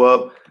blew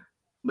up,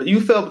 but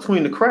you fell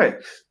between the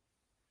cracks,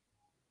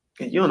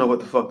 and you don't know what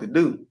the fuck to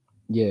do.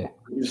 Yeah.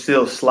 You're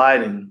still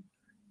sliding,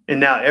 and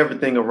now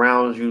everything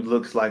around you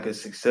looks like a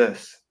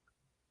success.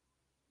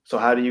 So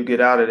how do you get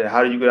out of that?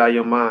 How do you get out of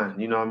your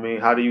mind? You know what I mean?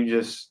 How do you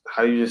just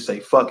say,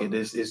 fuck it,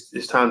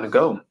 it's time to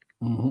go?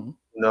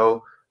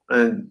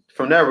 And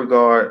from that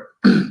regard,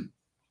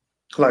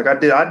 like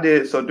I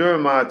did. So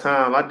during my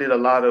time, I did a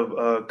lot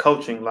of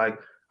coaching. Like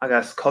I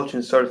got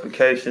coaching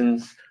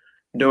certifications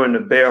during the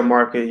bear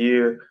market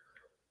year.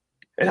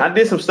 And I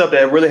did some stuff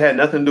that really had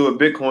nothing to do with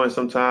Bitcoin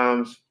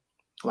sometimes,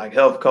 like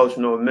health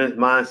coaching or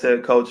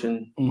mindset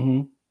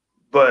coaching.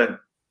 But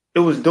it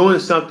was doing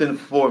something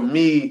for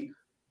me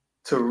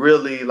to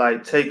really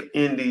like take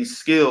in these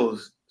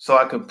skills so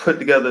I could put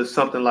together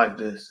something like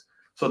this.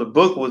 So the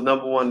book was,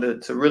 number one,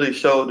 to really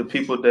show the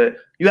people that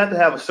you have to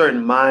have a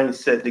certain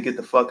mindset to get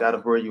the fuck out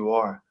of where you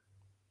are.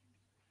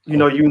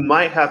 You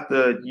might have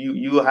to,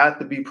 you have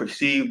to be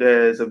perceived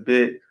as a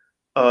bit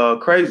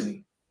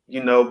crazy,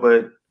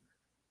 but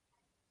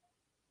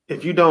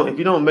if you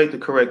don't make the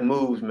correct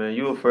moves, man,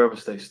 you will forever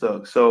stay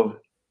stuck. So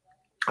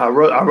I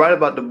write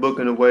about the book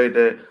in a way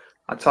that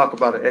I talk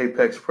about an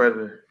apex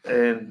predator,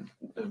 and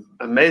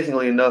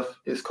amazingly enough,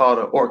 it's called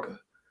an orca.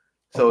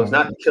 So It's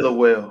not the killer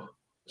whale.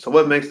 So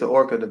what makes the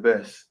orca the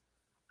best?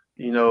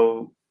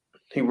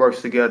 He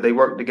works together. They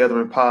work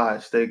together in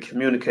pods. They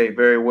communicate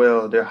very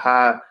well. They're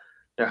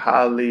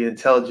highly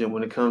intelligent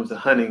when it comes to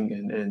hunting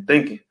and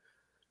thinking.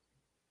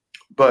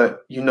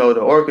 But the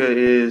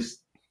orca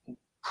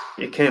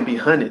it can't be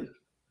hunted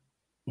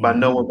by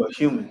no one but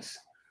humans.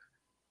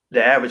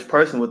 The average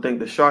person would think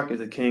the shark is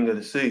the king of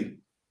the sea,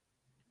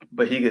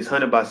 but he gets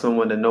hunted by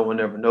someone that no one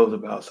ever knows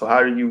about. So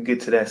how do you get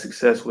to that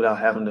success without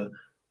having to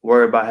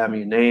worry about having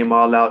your name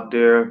all out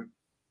there?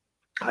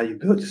 How you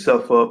build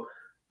yourself up?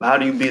 How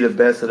do you be the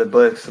best of the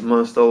best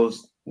amongst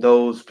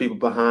those people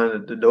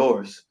behind the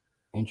doors?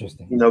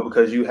 Interesting.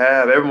 Because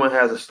everyone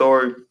has a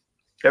story.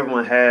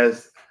 Everyone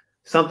has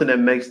something that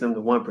makes them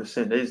the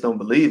 1%. They just don't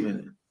believe in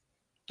it.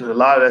 And a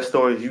lot of that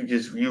story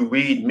is you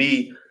read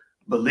me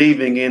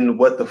believing in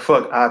what the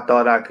fuck I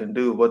thought I could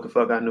do, what the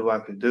fuck I knew I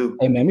could do.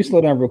 Hey man, let me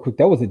slow down real quick.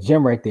 That was a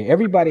gem right there.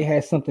 Everybody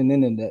has something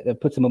in them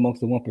that puts them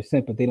amongst the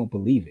 1%, but they don't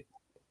believe it.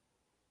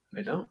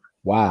 They don't.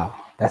 Wow,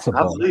 that's a I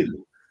bar. believe it.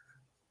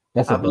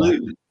 That's a I bar.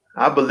 believe it.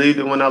 I believed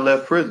it when I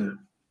left prison.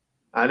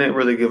 I didn't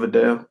really give a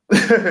damn.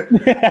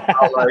 I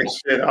was like,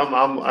 shit,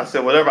 I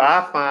said, whatever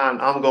I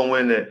find, I'm going to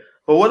win it.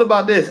 But what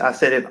about this? I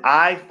said, if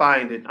I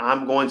find it,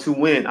 I'm going to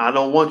win. I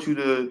don't want you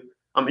to,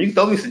 I mean, you can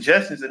throw me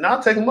suggestions and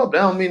I'll take them up.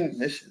 That don't mean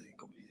this shit ain't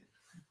going to be it.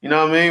 You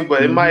know what I mean?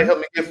 But it might help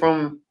me get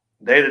from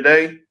day to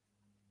day.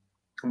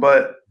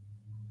 But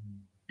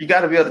you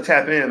got to be able to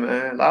tap in,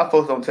 man. A lot of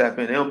folks don't tap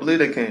in. They don't believe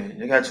they can.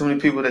 You got too many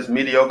people that's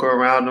mediocre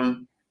around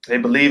them. They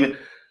believe it.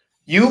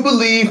 You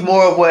believe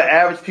more of what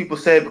average people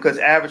say because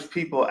average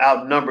people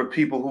outnumber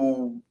people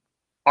who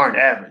aren't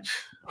average.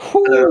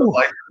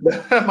 Like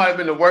that might have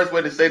been the worst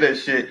way to say that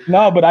shit.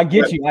 No, but I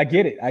get you. I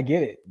get it.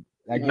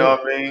 You know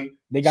what I mean?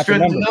 They got the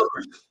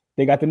numbers.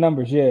 They got the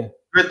numbers, yeah.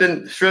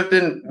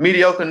 Strengthen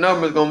mediocre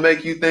numbers gonna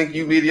make you think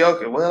you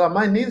mediocre. Well, I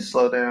might need to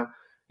slow down.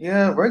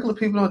 Yeah, regular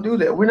people don't do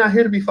that. We're not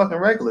here to be fucking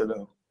regular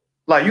though.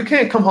 Like you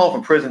can't come home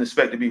from prison and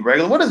expect to be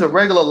regular. What is a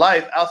regular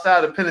life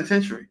outside of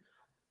penitentiary?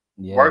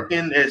 Yeah.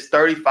 Working at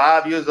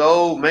 35 years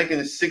old, making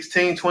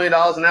 $16,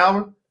 $20 an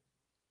hour.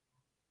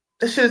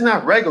 This shit is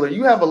not regular.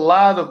 You have a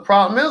lot of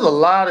problems. There's a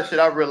lot of shit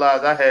I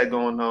realized I had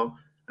going on.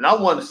 And I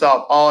wanted to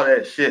solve all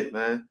that shit,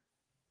 man.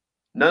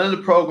 None of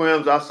the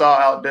programs I saw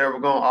out there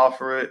were going to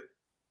offer it.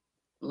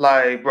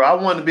 Like, bro, I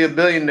wanted to be a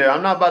billionaire.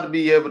 I'm not about to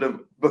be able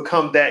to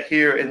become that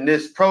here in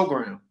this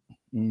program.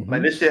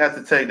 Like, this shit has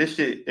to take, this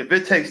shit, if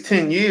it takes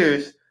 10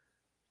 years,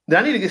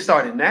 then I need to get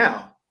started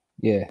now.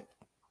 Yeah.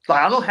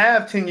 Like, I don't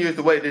have 10 years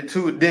to wait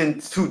then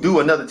to do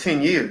another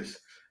 10 years.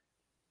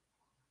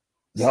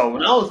 Yep. So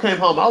when I came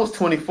home, I was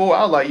 24.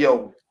 I was like,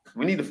 yo,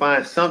 we need to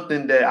find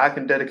something that I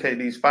can dedicate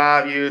these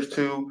 5 years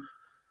to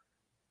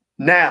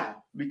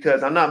now,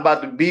 because I'm not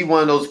about to be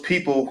one of those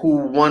people who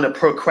want to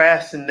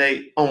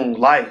procrastinate on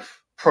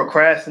life,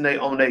 procrastinate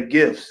on their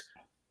gifts.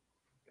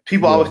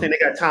 People always think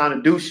they got time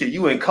to do shit.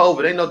 You in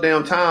COVID, ain't no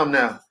damn time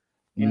now.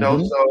 You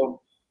know,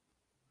 so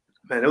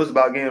man, it was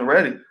about getting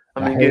ready.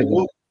 I mean, getting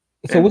moved.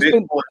 So what's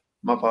been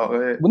my fault?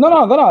 Go ahead. Well,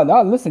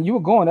 no. Listen, you were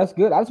going. That's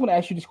good. I just want to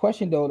ask you this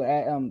question though,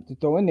 to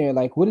throw in there.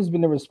 Like, what has been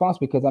the response?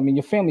 Because I mean,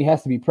 your family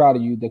has to be proud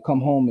of you to come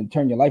home and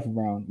turn your life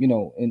around, you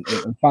know, and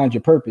find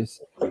your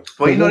purpose.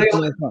 Well, you know,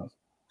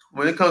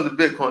 when it comes to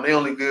Bitcoin, they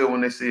only good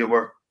when they see it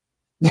work.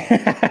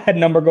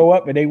 Number go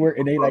up and they work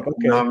and they like, okay.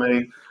 You know what I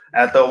mean?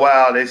 After a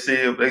while, they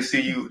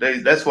see you.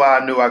 That's why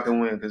I knew I could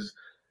win, because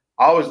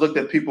I always looked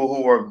at people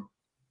who are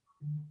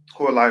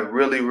like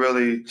really,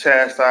 really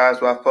chastised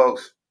by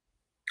folks.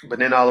 But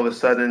then all of a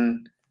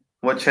sudden,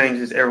 what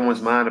changes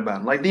everyone's mind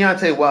about him? Like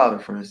Deontay Wilder,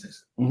 for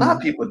instance. A lot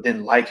of people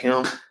didn't like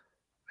him.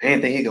 They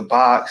didn't think he could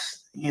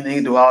box. He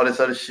didn't do all this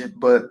other shit.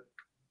 But,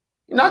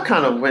 you know, I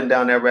kind of went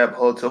down that rabbit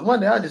hole till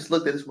one day I just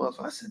looked at this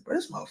motherfucker. I said, bro,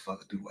 this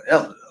motherfucker do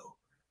whatever, though.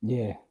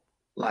 Yeah.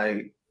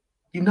 Like,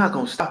 you're not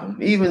going to stop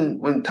him. Even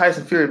when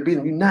Tyson Fury beat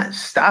him, you're not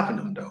stopping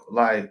him, though.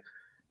 Like,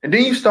 and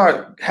then you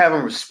start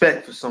having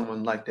respect for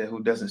someone like that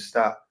who doesn't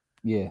stop.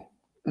 Yeah.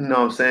 You know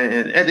what I'm saying?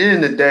 And at the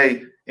end of the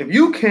day, if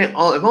the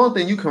only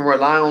thing you can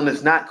rely on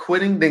is not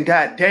quitting, then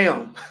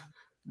goddamn,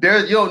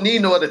 you don't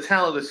need no other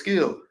talent or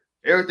skill.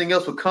 Everything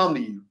else will come to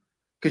you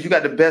because you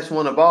got the best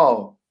one of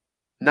all,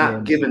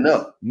 not giving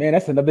up. Man,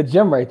 that's another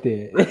gem right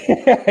there.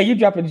 You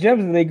dropping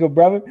gems and they go,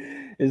 brother.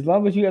 As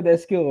long as you have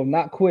that skill of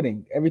not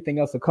quitting, everything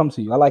else will come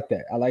to you. I like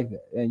that.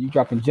 And you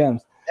dropping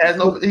gems.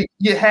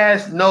 It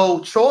has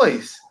no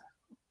choice.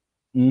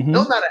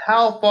 No matter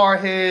how far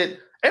ahead,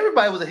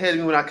 everybody was ahead of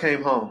me when I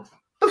came home.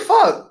 The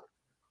fuck?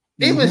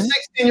 Even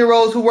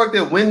 16-year-olds who worked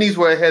at Wendy's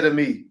were ahead of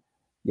me.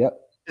 Yep.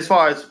 As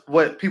far as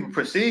what people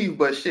perceive,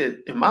 but shit,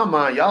 in my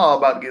mind, y'all all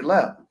about to get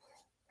lapped.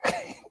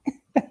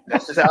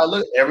 That's just how I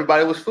look.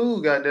 Everybody was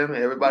food, goddamn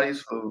it.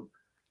 Everybody's food.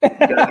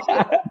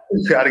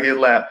 You gotta get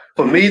lapped.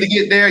 For me to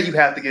get there, you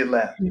have to get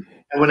lapped.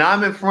 And when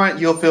I'm in front,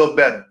 you'll feel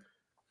better.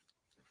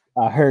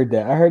 I heard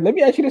that. Let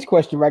me ask you this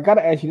question, right?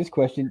 Gotta ask you this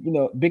question. You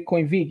know,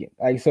 Bitcoin vegan.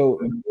 Like, so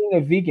being a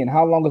vegan,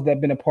 how long has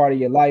that been a part of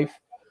your life?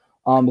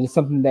 Is it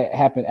something that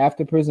happened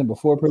after prison,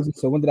 before prison?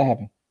 So when did that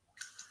happen?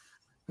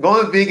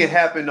 Going vegan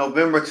happened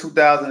November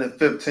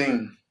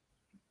 2015.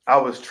 I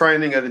was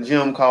training at a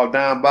gym called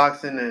Dime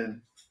Boxing,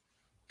 and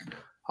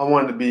I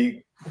wanted to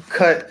be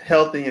cut,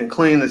 healthy, and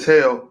clean as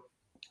hell.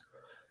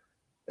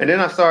 And then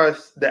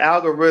the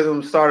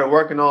algorithm started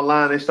working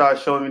online. They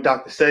started showing me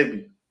Dr.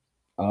 Sebi.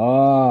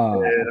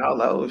 Oh. And I was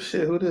like, oh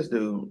shit, who this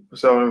dude?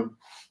 So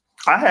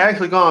I had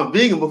actually gone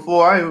vegan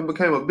before I even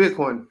became a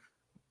Bitcoiner.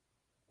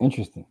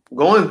 Interesting.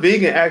 Going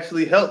vegan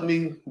actually helped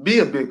me be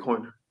a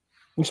Bitcoiner.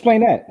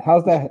 Explain that.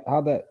 How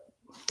that?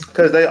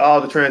 Because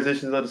all the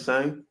transitions are the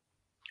same.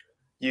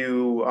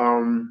 You,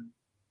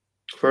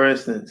 for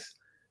instance,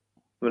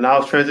 when I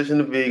was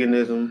transitioning to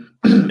veganism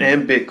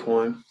and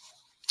Bitcoin,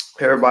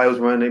 everybody was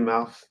running their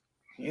mouth.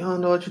 You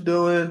don't know what you're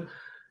doing.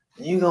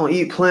 You gonna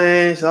eat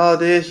plants, all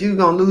this. You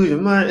gonna lose your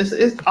mind.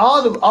 It's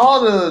all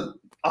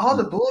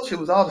the bullshit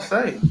was all the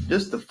same.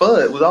 Just the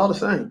FUD was all the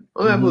same.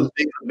 I mean, it was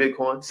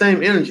Bitcoin,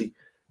 same energy.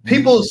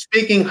 People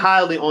speaking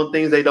highly on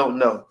things they don't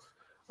know.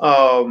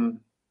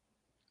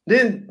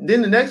 Then the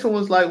next one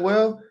was like,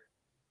 well,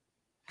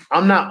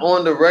 I'm not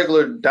on the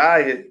regular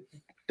diet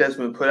that's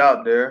been put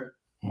out there.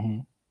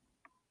 Mm-hmm.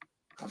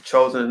 I've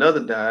chosen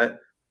another diet.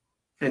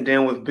 And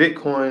then with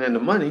Bitcoin and the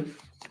money,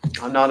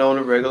 I'm not on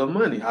the regular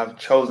money. I've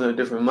chosen a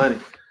different money.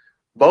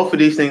 Both of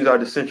these things are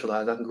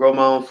decentralized. I can grow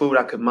my own food.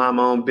 I can mine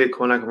my own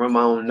Bitcoin. I can run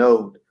my own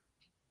node,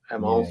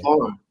 have my own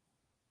farm.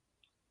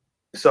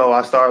 So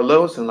I started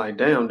noticing, like,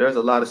 damn, there's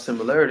a lot of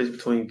similarities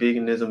between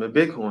veganism and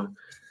Bitcoin.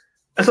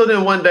 And so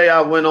then one day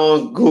I went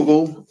on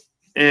Google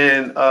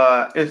and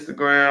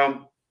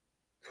Instagram,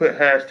 put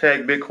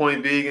hashtag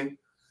Bitcoin vegan.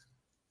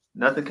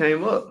 Nothing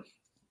came up.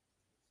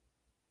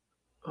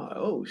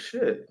 Oh,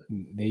 shit.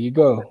 There you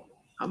go.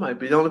 I might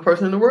be the only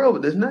person in the world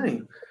with this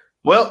name.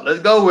 Well, let's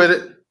go with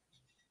it.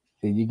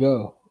 There you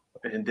go.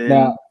 And then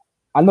now,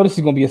 I know this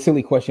is going to be a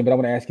silly question, but I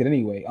want to ask it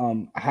anyway.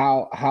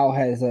 How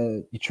has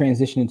your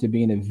transition into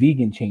being a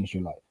vegan changed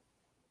your life?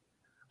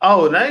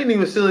 Oh, that ain't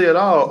even silly at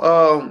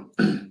all.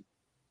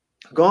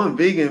 Going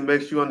vegan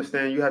makes you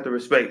understand you have to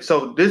respect.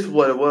 So this is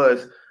what it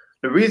was.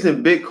 The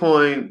reason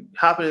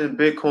hopping in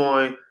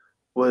Bitcoin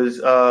was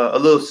a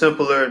little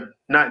simpler,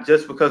 not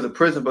just because of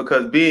prison,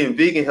 because being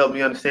vegan helped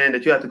me understand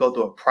that you have to go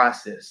through a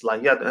process.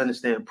 Like, you have to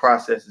understand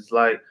processes.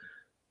 Like,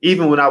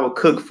 even when I would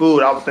cook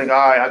food, I would think,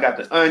 all right, I got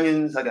the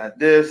onions, I got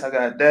this, I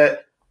got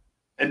that.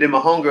 And then my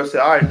homegirl said,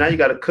 all right, now you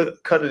got to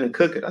cut it and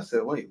cook it. I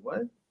said, wait,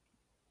 what?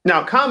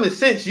 Now, common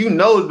sense,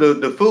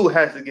 the food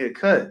has to get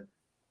cut.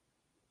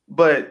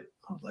 But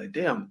I was like,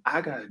 damn,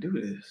 I got to do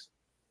this.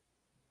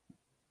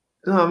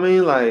 You know what I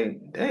mean?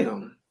 Like,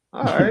 damn,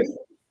 all right.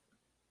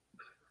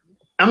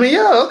 I mean,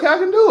 yeah, okay, I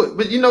can do it.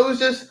 But, it's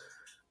just,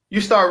 you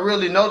start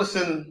really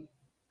noticing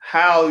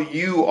how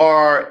you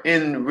are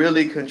in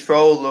really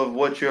control of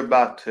what you're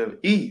about to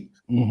eat.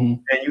 Mm-hmm.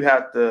 And you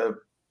have to,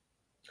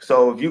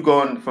 so if you're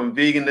going from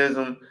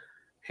veganism,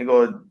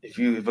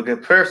 if a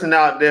good person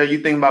out there, you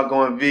think about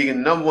going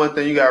vegan, number one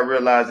thing you got to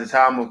realize is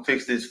how I'm going to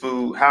fix this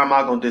food. How am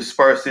I going to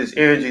disperse this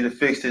energy to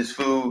fix this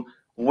food?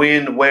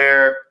 When,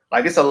 where?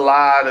 Like, it's a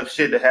lot of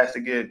shit that has to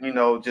get,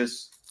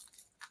 just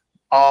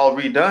all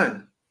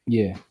redone.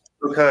 Yeah.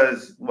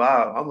 Because,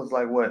 wow, I was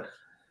like, what,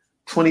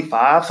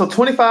 25? So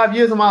 25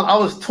 years of my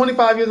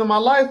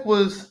life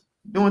was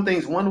doing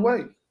things one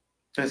way.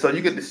 And so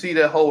you get to see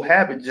that whole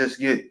habit just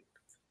get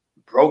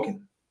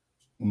broken.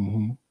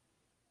 Mm-hmm.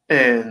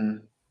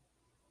 And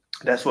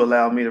that's what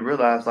allowed me to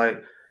realize,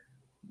 like,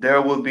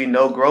 there will be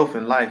no growth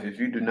in life if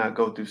you do not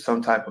go through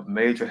some type of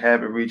major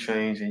habit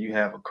rechange and you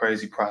have a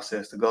crazy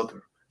process to go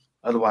through.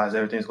 Otherwise,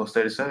 everything's going to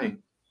stay the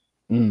same.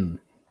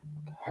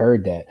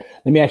 Heard that.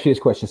 Let me ask you this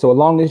question. So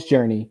along this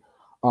journey,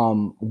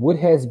 what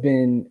has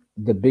been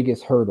the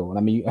biggest hurdle? And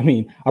I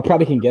mean, I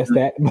probably can guess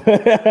that,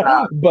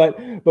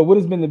 but what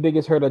has been the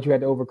biggest hurdle that you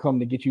had to overcome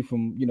to get you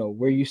from,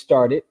 where you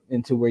started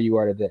into where you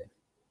are today?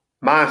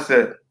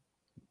 Mindset.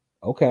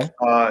 Okay.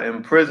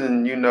 In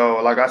prison,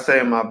 like I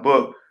say in my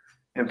book,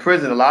 in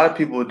prison, a lot of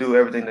people will do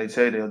everything they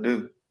say they'll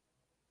do.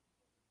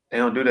 They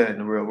don't do that in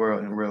the real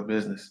world, in real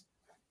business.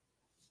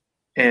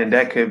 And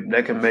that can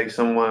make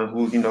someone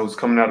who, is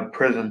coming out of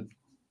prison,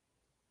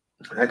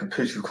 that could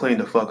piss you clean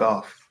the fuck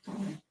off.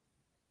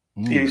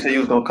 You said you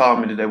was going to call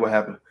me today. What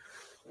happened?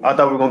 I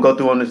thought we were going to go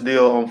through on this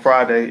deal on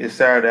Friday. It's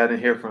Saturday. I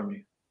didn't hear from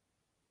you.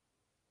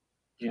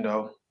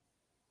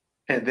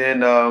 And then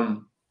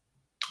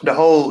the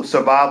whole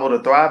survival to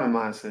thriving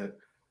mindset.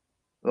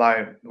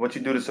 Like, what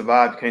you do to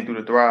survive, you can't do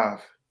to thrive.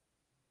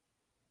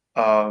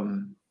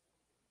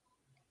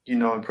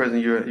 In prison,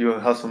 you're in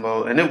hustle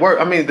mode. And it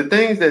worked. I mean, the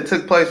things that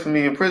took place for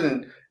me in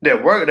prison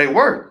that worked, they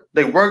work.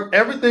 They work.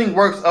 Everything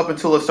works up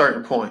until a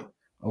certain point.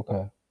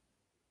 Okay.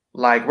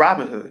 Like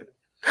Robin Hood.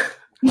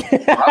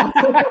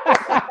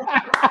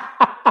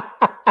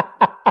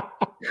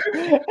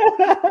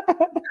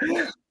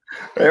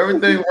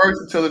 Everything works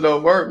until it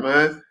don't work,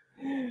 man.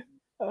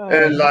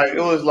 And like, it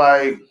was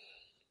like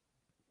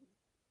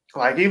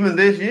even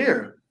this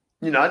year,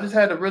 I just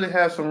had to really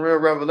have some real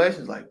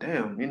revelations. Like,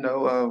 damn,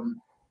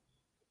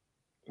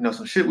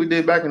 some shit we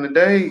did back in the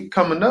day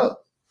coming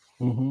up,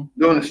 doing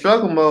the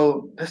struggle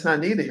mode, that's not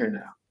needed here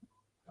now.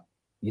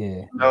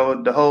 Yeah.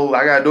 The whole,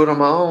 I got to do it on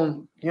my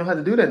own. You don't have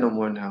to do that no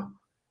more now.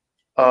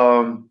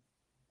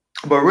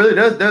 But really,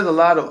 there's a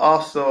lot of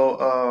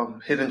also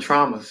hidden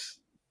traumas,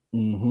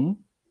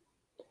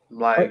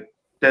 like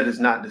that is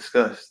not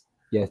discussed.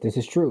 Yes, this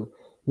is true.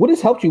 What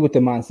has helped you with the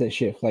mindset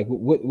shift? Like,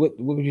 what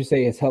would you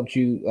say has helped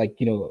you, like,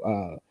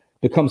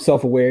 become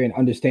self-aware and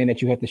understand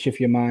that you have to shift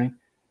your mind?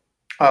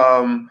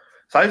 So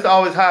I used to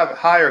always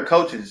hire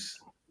coaches.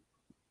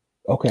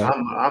 Okay.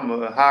 I'm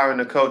a hiring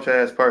a coach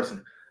ass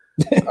person.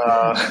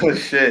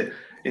 Shit,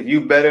 if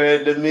you better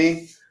at it than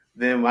me,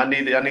 then I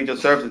need your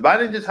services. But I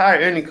didn't just hire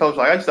any coach.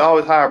 Like, I used to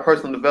always hire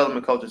personal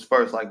development coaches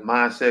first, like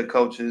mindset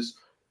coaches.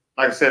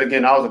 Like I said,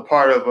 again, I was a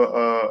part of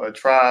a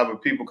tribe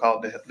of people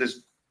called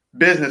this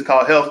business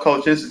called Health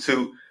Coach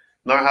Institute.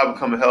 Learn how to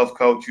become a health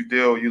coach.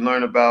 You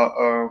learn about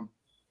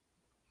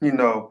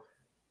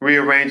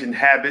rearranging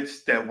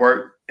habits that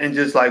work, and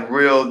just like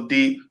real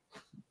deep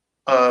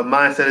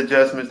mindset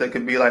adjustments that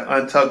could be like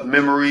untucked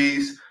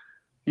memories,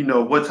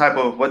 what type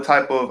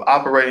of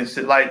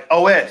operating like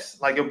OS,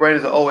 like your brain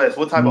is an OS.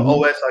 What type of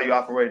OS are you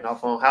operating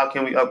off on? How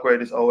can we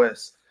upgrade this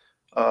OS?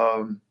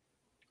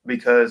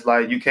 Because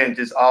like you can't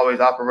just always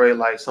operate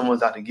like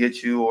someone's out to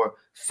get you or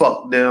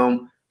fuck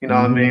them. You know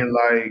what I mean?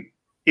 Like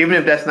even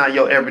if that's not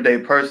your everyday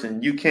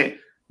person, you can't.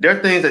 There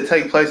are things that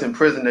take place in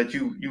prison that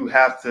you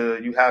have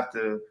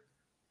to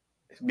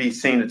be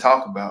seen to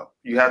talk about.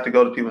 You have to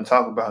go to people and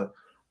talk about it.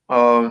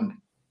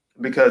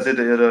 Because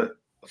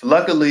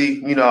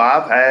luckily,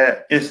 I've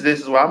had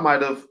incidences where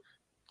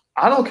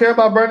I don't care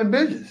about burning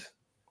bridges.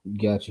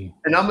 Got you.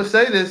 And I'm gonna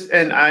say this,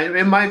 and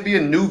it might be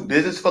a new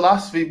business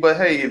philosophy, but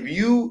hey, if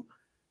you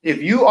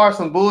are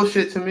some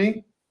bullshit to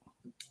me,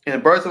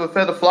 and birds of a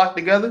feather flock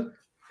together,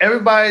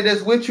 everybody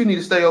that's with you need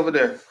to stay over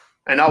there.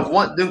 And I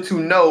want them to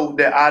know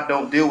that I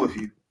don't deal with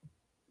you.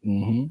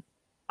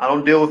 I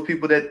don't deal with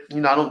people that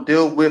I don't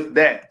deal with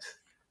that.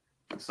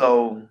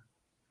 So,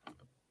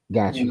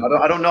 gotcha.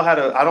 I don't know how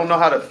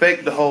to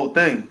fake the whole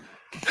thing.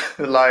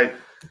 Like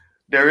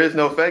there is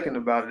no faking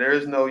about it. There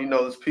is no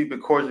let's keep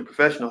it cordial,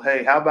 professional.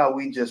 Hey, how about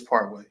we just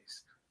part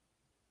ways?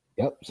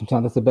 Yep.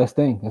 Sometimes that's the best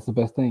thing. That's the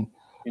best thing.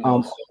 Yeah.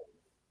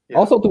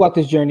 Also, throughout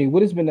this journey,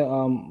 what has been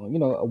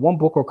one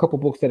book or a couple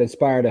books that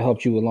inspired or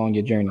helped you along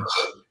your journey?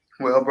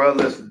 Well, bro,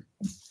 listen.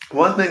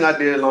 One thing I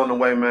did along the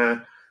way,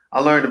 man, I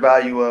learned the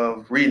value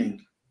of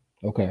reading.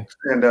 Okay.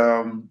 And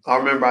I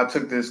remember I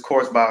took this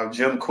course by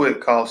Jim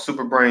Quick called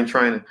Super Brain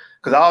Training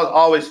because I was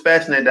always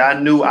fascinated that I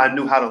knew how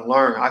to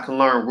learn. I can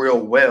learn real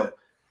well.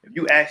 If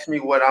you ask me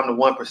what I'm the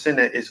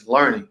 1% at, it's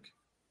learning.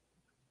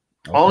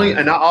 Okay.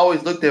 And I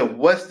always looked at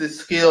what's the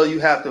skill you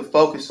have to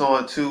focus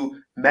on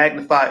to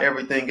magnify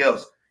everything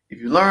else. If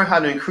you learn how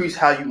to increase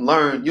how you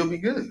learn, you'll be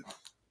good.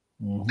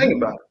 Think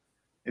about it.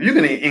 If you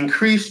can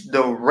increase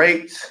the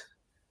rate,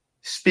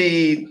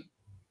 speed,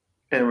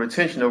 and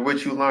retention of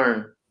which you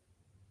learn,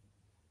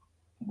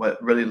 what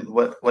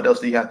else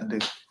do you have to do?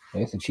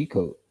 That's a cheat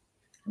code.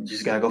 You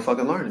just gotta go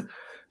fucking learn it.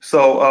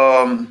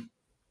 So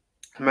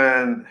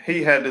man,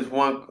 he had this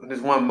one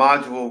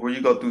module where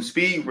you go through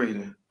speed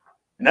reading.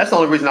 And that's the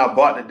only reason I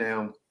bought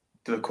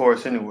the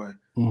course anyway.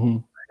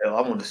 Hell,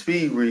 I want to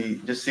speed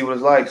read, just see what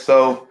it's like.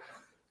 So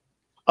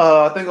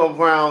I think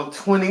around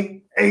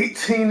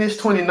 2018-ish,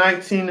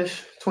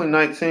 2019-ish,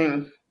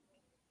 2019,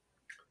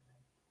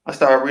 I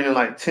started reading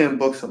like 10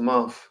 books a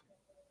month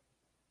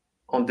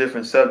on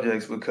different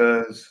subjects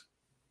because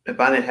if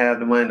I didn't have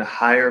the money to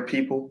hire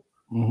people,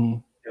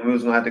 then we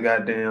was gonna have to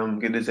goddamn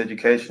get this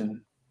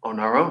education on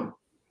our own.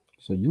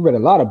 So you read a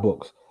lot of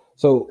books.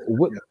 So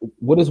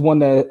what is one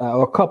that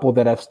or a couple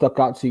that have stuck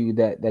out to you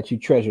that you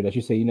treasure, that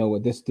you say,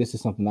 this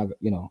is something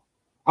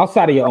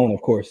outside of your own,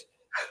 of course.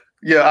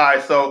 Yeah, all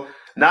right. So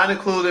not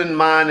including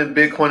mine and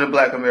Bitcoin and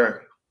Black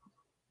America.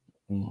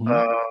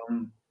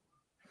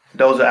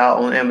 Those are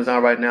out on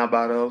Amazon right now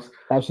by those.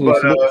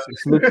 Absolutely.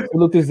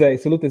 Salute to Zay,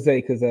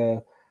 because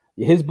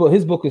his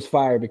book is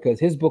fire, because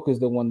his book is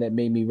the one that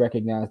made me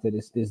recognize that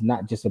it's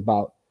not just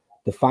about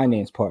the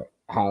finance part,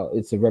 how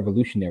it's a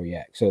revolutionary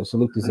act. So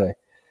salute to Zay.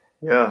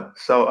 Yeah.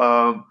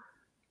 So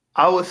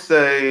I would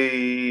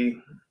say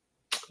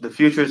The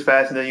Future is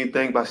Faster Than You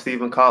Think by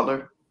Steven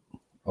Kotler.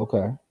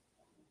 Okay.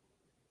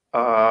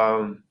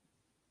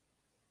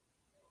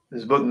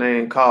 This book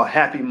name called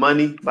Happy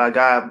Money by a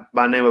guy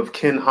by the name of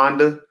Ken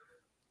Honda.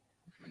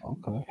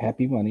 Okay,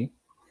 Happy Money.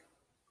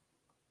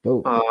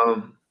 Dope.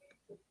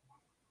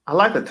 I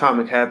like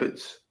Atomic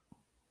Habits.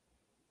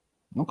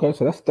 Okay,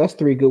 so that's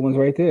three good ones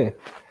right there.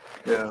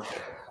 Yeah.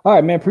 All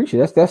right, man.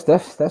 Appreciate it.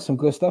 That's some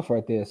good stuff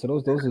right there. So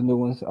those are new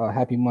ones.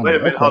 Happy Money. Wait a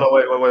minute. Okay. Hold on.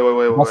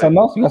 Wait. You got something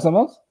else? You got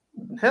something else?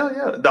 Hell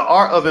yeah. The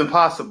Art of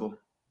Impossible.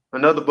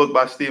 Another book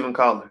by Steven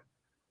Kotler.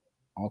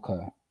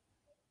 Okay.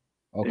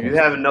 If you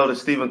haven't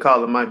noticed, Steven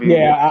Kotler might be.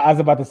 Yeah, I was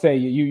about to say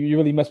you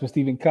really mess with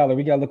Steven Kotler.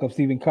 We gotta look up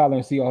Steven Kotler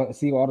and see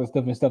all the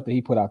different stuff that he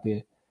put out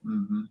there.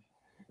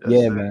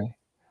 Yeah, man.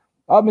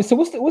 So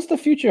what's the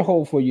future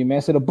hold for you,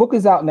 man? So the book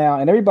is out now,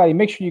 and everybody,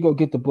 make sure you go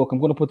get the book. I'm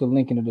going to put the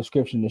link in the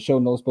description, the show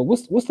notes. But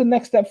what's the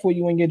next step for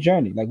you in your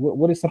journey? Like,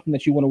 what is something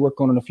that you want to work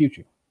on in the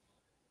future?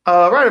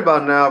 Right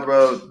about now,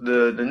 bro,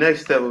 the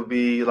next step would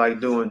be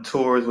like doing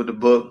tours with the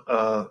book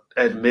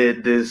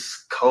amid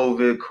this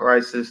COVID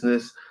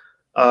crisisness.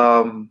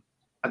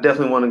 I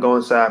definitely want to go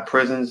inside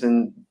prisons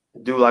and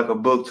do like a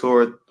book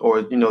tour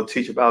or,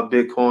 teach about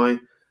Bitcoin.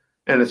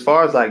 And as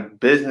far as like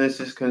business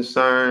is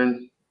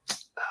concerned,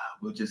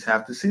 we'll just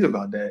have to see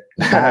about that.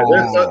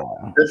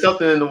 There's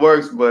something in the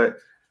works, but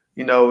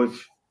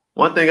if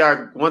one thing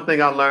I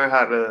learned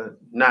how to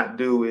not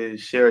do is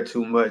share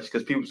too much,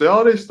 because people say,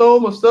 "Oh, they stole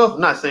my stuff."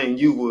 I'm not saying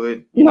you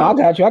would. I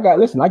got you.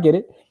 Listen, I get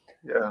it.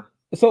 Yeah.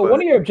 So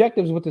one of your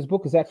objectives with this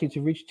book is actually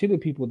to reach to the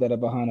people that are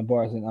behind the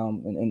bars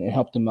and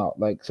help them out.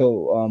 Like,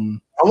 so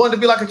I want it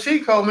to be like a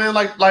cheat code, man.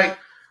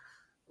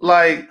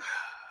 Like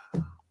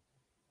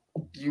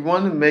you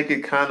want to make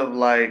it kind of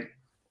like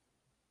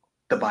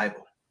the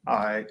Bible. All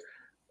right.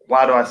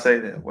 Why do I say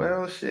that?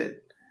 Well,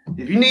 shit.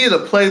 If you need a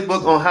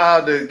playbook on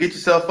how to get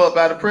yourself up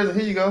out of prison,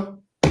 here you go.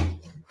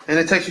 And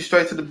it takes you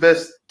straight to the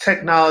best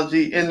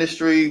technology,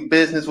 industry,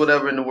 business,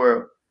 whatever in the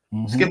world.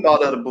 Skip all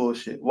the other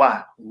bullshit.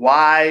 Why?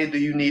 Why do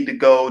you need to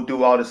go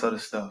do all this other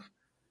stuff?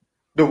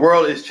 The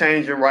world is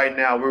changing right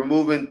now. We're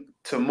moving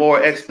to more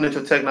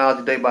exponential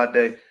technology day by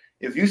day.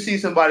 If you see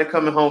somebody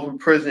coming home from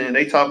prison and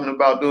they talking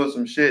about doing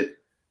some shit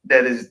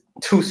that is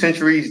 2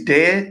 centuries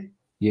dead,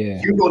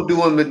 you're going to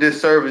do them a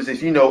disservice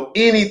if you know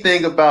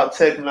anything about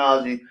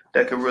technology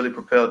that could really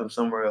propel them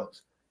somewhere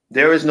else.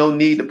 There is no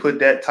need to put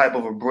that type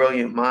of a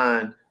brilliant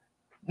mind.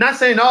 Not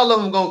saying all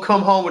of them going to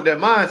come home with that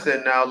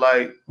mindset now.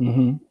 Like,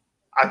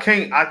 I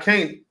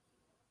can't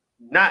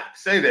not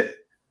say that.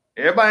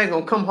 Everybody ain't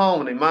going to come home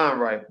with their mind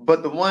right.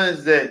 But the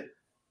ones that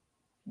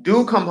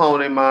do come home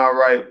with their mind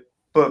right,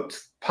 but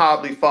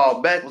probably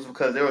fall back was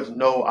because there was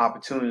no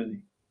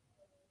opportunity.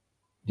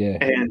 Yeah.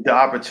 And the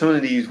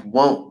opportunities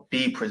won't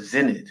be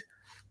presented.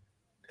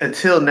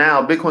 Until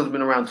now, Bitcoin's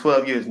been around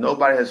 12 years.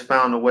 Nobody has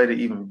found a way to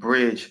even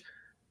bridge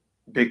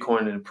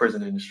Bitcoin in the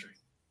prison industry.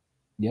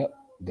 Yep.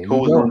 There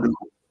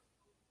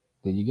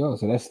you go.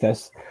 So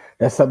that's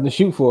something to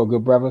shoot for,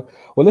 good brother.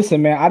 Well,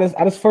 listen, man, I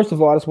just first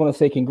of all, I just want to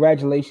say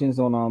congratulations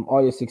on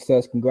all your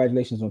success.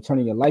 Congratulations on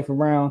turning your life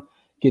around,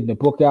 getting the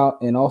book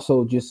out, and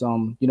also just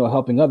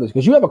helping others.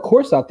 Because you have a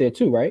course out there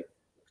too, right?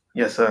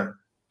 Yes, sir.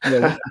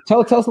 Yeah,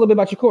 tell us a little bit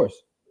about your course.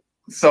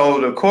 So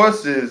the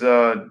course is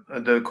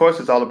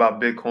all about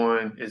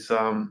Bitcoin. It's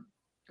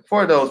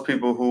for those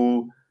people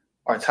who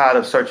are tired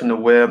of searching the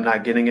web,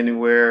 not getting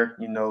anywhere,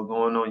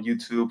 going on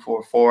YouTube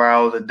for 4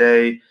 hours a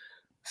day,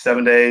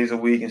 7 days a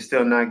week, and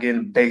still not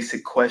getting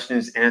basic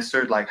questions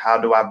answered, like how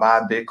do I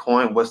buy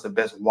Bitcoin? What's the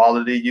best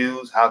wallet to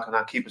use? How can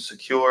I keep it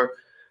secure?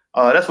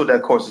 That's what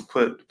that course is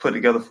put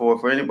together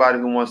for anybody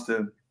who wants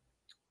to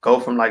go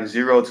from like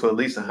 0 to at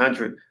least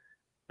 100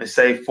 and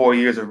save 4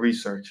 years of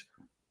research.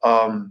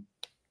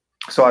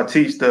 So I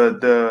teach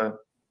the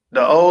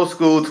old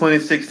school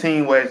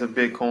 2016 ways of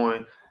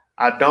Bitcoin.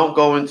 I don't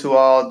go into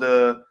all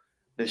the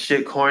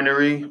shit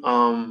coinery.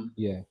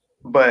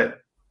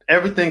 But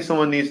everything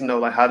someone needs to know,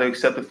 like how to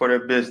accept it for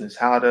their business,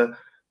 how to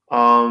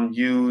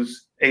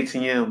use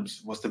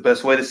ATMs, what's the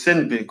best way to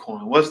send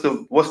Bitcoin, what's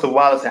the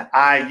wallets that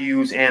I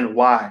use and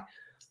why,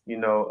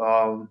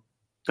 and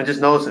just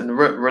noticing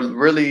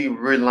really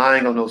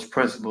relying on those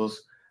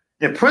principles.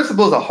 And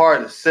principles are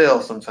hard to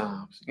sell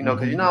sometimes,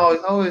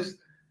 because always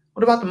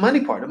what about the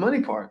money part? The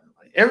money part.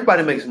 Like,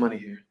 everybody makes money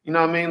here. You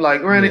know what I mean?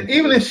 Like, granted,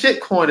 even in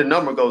shitcoin, the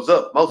number goes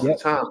up most of the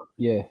time.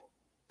 Yeah.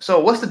 So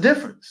what's the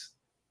difference?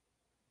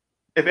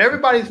 If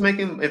everybody's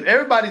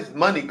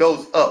money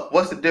goes up,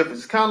 what's the difference?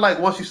 It's kind of like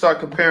once you start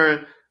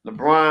comparing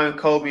LeBron,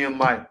 Kobe, and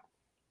Mike.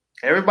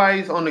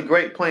 Everybody's on the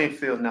great playing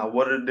field now.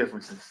 What are the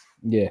differences?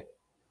 Yeah.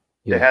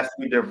 There has to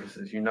be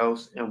differences,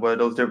 and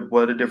what are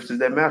the differences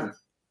that matter?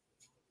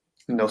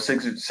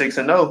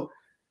 6-0.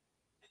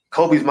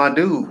 Kobe's my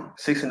dude.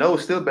 6-0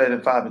 is still better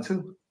than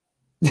 5-2.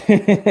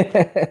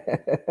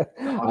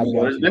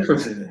 What are the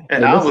differences?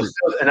 And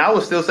I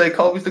would still say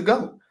Kobe's the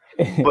GOAT.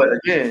 But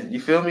again, you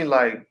feel me?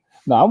 Like,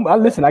 no,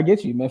 listen. I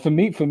get you, man. For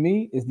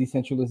me, it's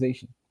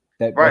decentralization.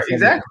 Right,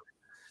 exactly.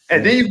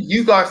 And then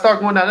you guys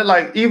start going down there.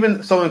 Like,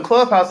 even so, in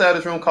Clubhouse, I had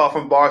this room called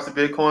From Bars to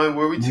Bitcoin,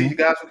 where we teach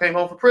guys who came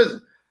home from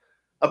prison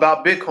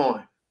about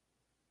Bitcoin.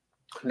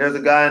 And there's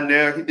a guy in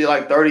there. He did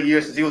like 30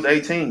 years since he was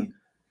 18.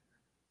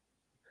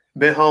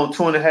 Been home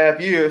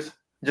 2.5 years.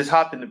 Just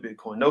hopped into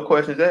Bitcoin. No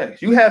questions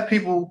asked. You have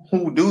people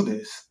who do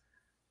this.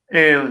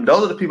 And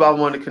those are the people I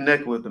want to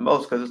connect with the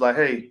most, because it's like,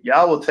 hey,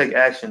 y'all will take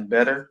action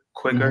better,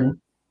 quicker,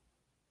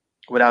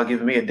 without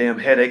giving me a damn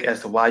headache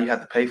as to why you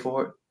have to pay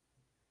for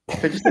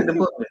it. Just take the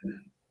book,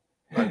 man.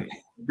 Like,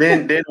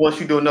 then once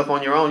you do enough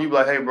on your own, you be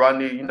like, hey, bro, I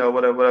need,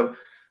 whatever.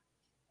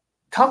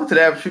 Talking to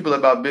the average people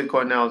about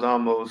Bitcoin now is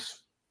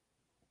almost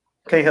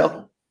can't help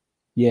them.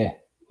 Yeah.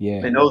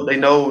 They don't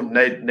know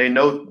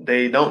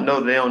they don't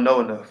know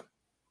enough.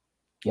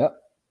 Yep.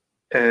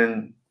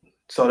 And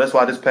so that's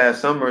why this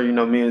past summer,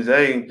 me and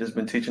Zay just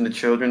been teaching the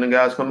children, the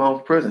guys come home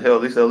from prison. Hell,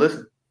 at least they'll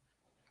listen.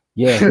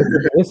 Yeah,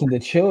 listen to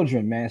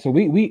children, man. So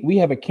we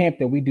have a camp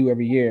that we do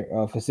every year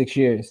for 6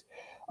 years.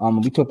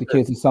 We taught the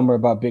kids this summer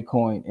about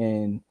Bitcoin,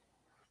 and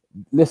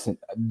listen,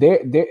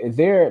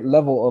 their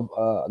level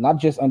of not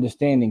just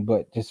understanding,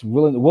 but just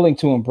willing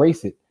to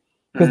embrace it,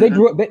 because they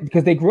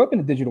grew up in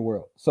the digital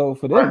world. So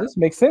for them, this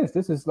makes sense.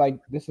 This is like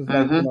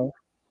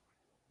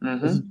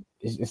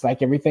it's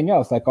like everything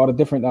else, like all the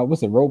different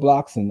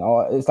Roblox and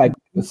all. It's like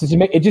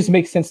it just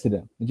makes sense to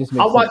them. It just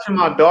makes I'm watching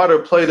my daughter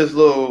play this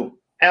little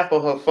app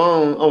on her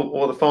phone,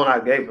 or the phone I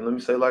gave her. Let me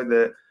say it like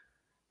that.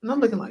 And I'm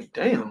looking like,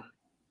 damn.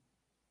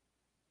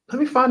 Let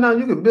me find out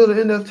you can build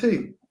an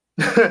NFT.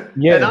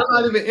 Yeah. And I'm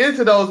not even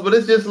into those, but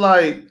it's just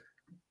like,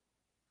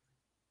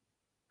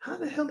 how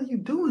the hell are you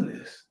doing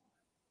this?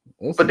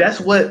 But that's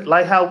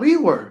how we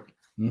were.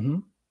 Mm-hmm.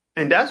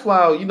 And that's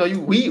why,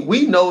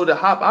 we know to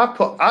hop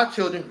our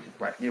children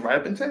get right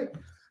up in tech.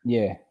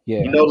 Yeah.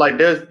 Like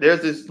there's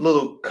this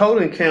little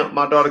coding camp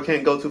my daughter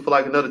can't go to for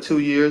like another 2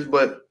 years,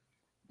 but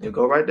you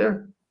go right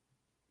there.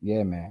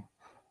 Yeah, man.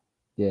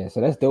 Yeah,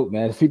 so that's dope,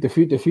 man. The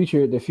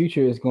future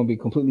is going to be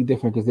completely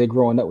different because they're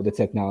growing up with the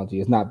technology.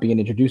 It's not being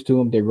introduced to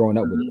them; they're growing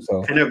up with it.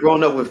 So, and they're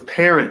growing up with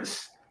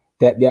parents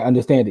that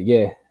understand it.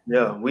 Yeah.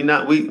 Yeah,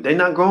 they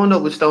not growing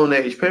up with Stone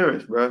Age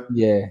parents, bro.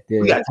 Yeah.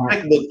 We got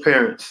textbook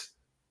parents.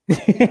 And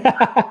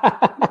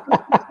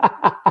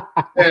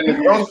the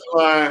grocery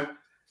line,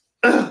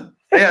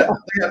 they have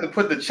to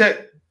put the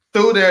check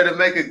through there to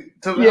make it.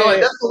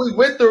 Like, that's what we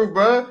went through,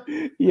 bro.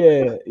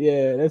 Yeah,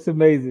 that's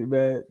amazing,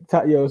 man.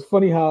 It's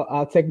funny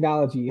how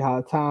technology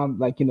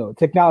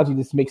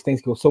just makes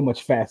things go so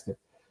much faster.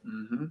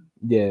 Mm-hmm.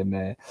 Yeah,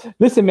 man.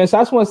 Listen, man. So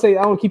I just want to say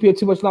I don't want to keep you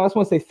too much long. I just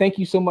want to say thank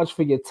you so much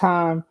for your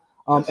time.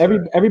 Yes,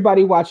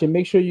 everybody watching,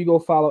 make sure you go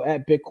follow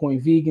at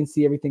Bitcoin Vegan,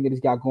 see everything that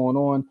he's got going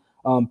on.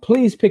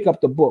 Please pick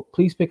up the book.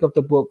 Please pick up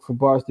the book for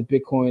Bars to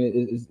Bitcoin.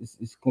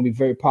 It's going to be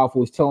very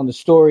powerful. He's telling the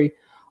story.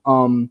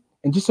 And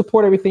just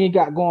support everything he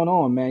got going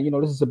on, man.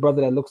 This is a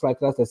brother that looks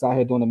like us that's out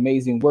here doing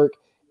amazing work,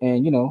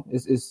 and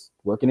is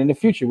working in the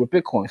future with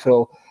Bitcoin.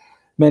 So,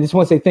 man, just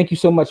want to say thank you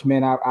so much,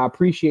 man. I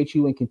appreciate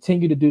you and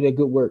continue to do that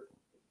good work.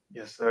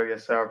 Yes, sir.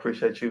 Yes, sir. I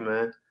appreciate you,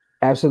 man.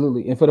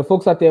 Absolutely. And for the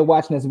folks out there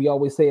watching, as we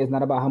always say, it's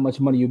not about how much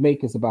money you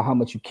make, it's about how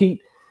much you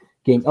keep.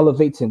 Game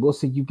elevates, and we'll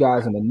see you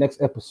guys in the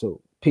next episode.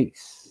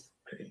 Peace.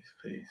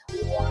 Peace.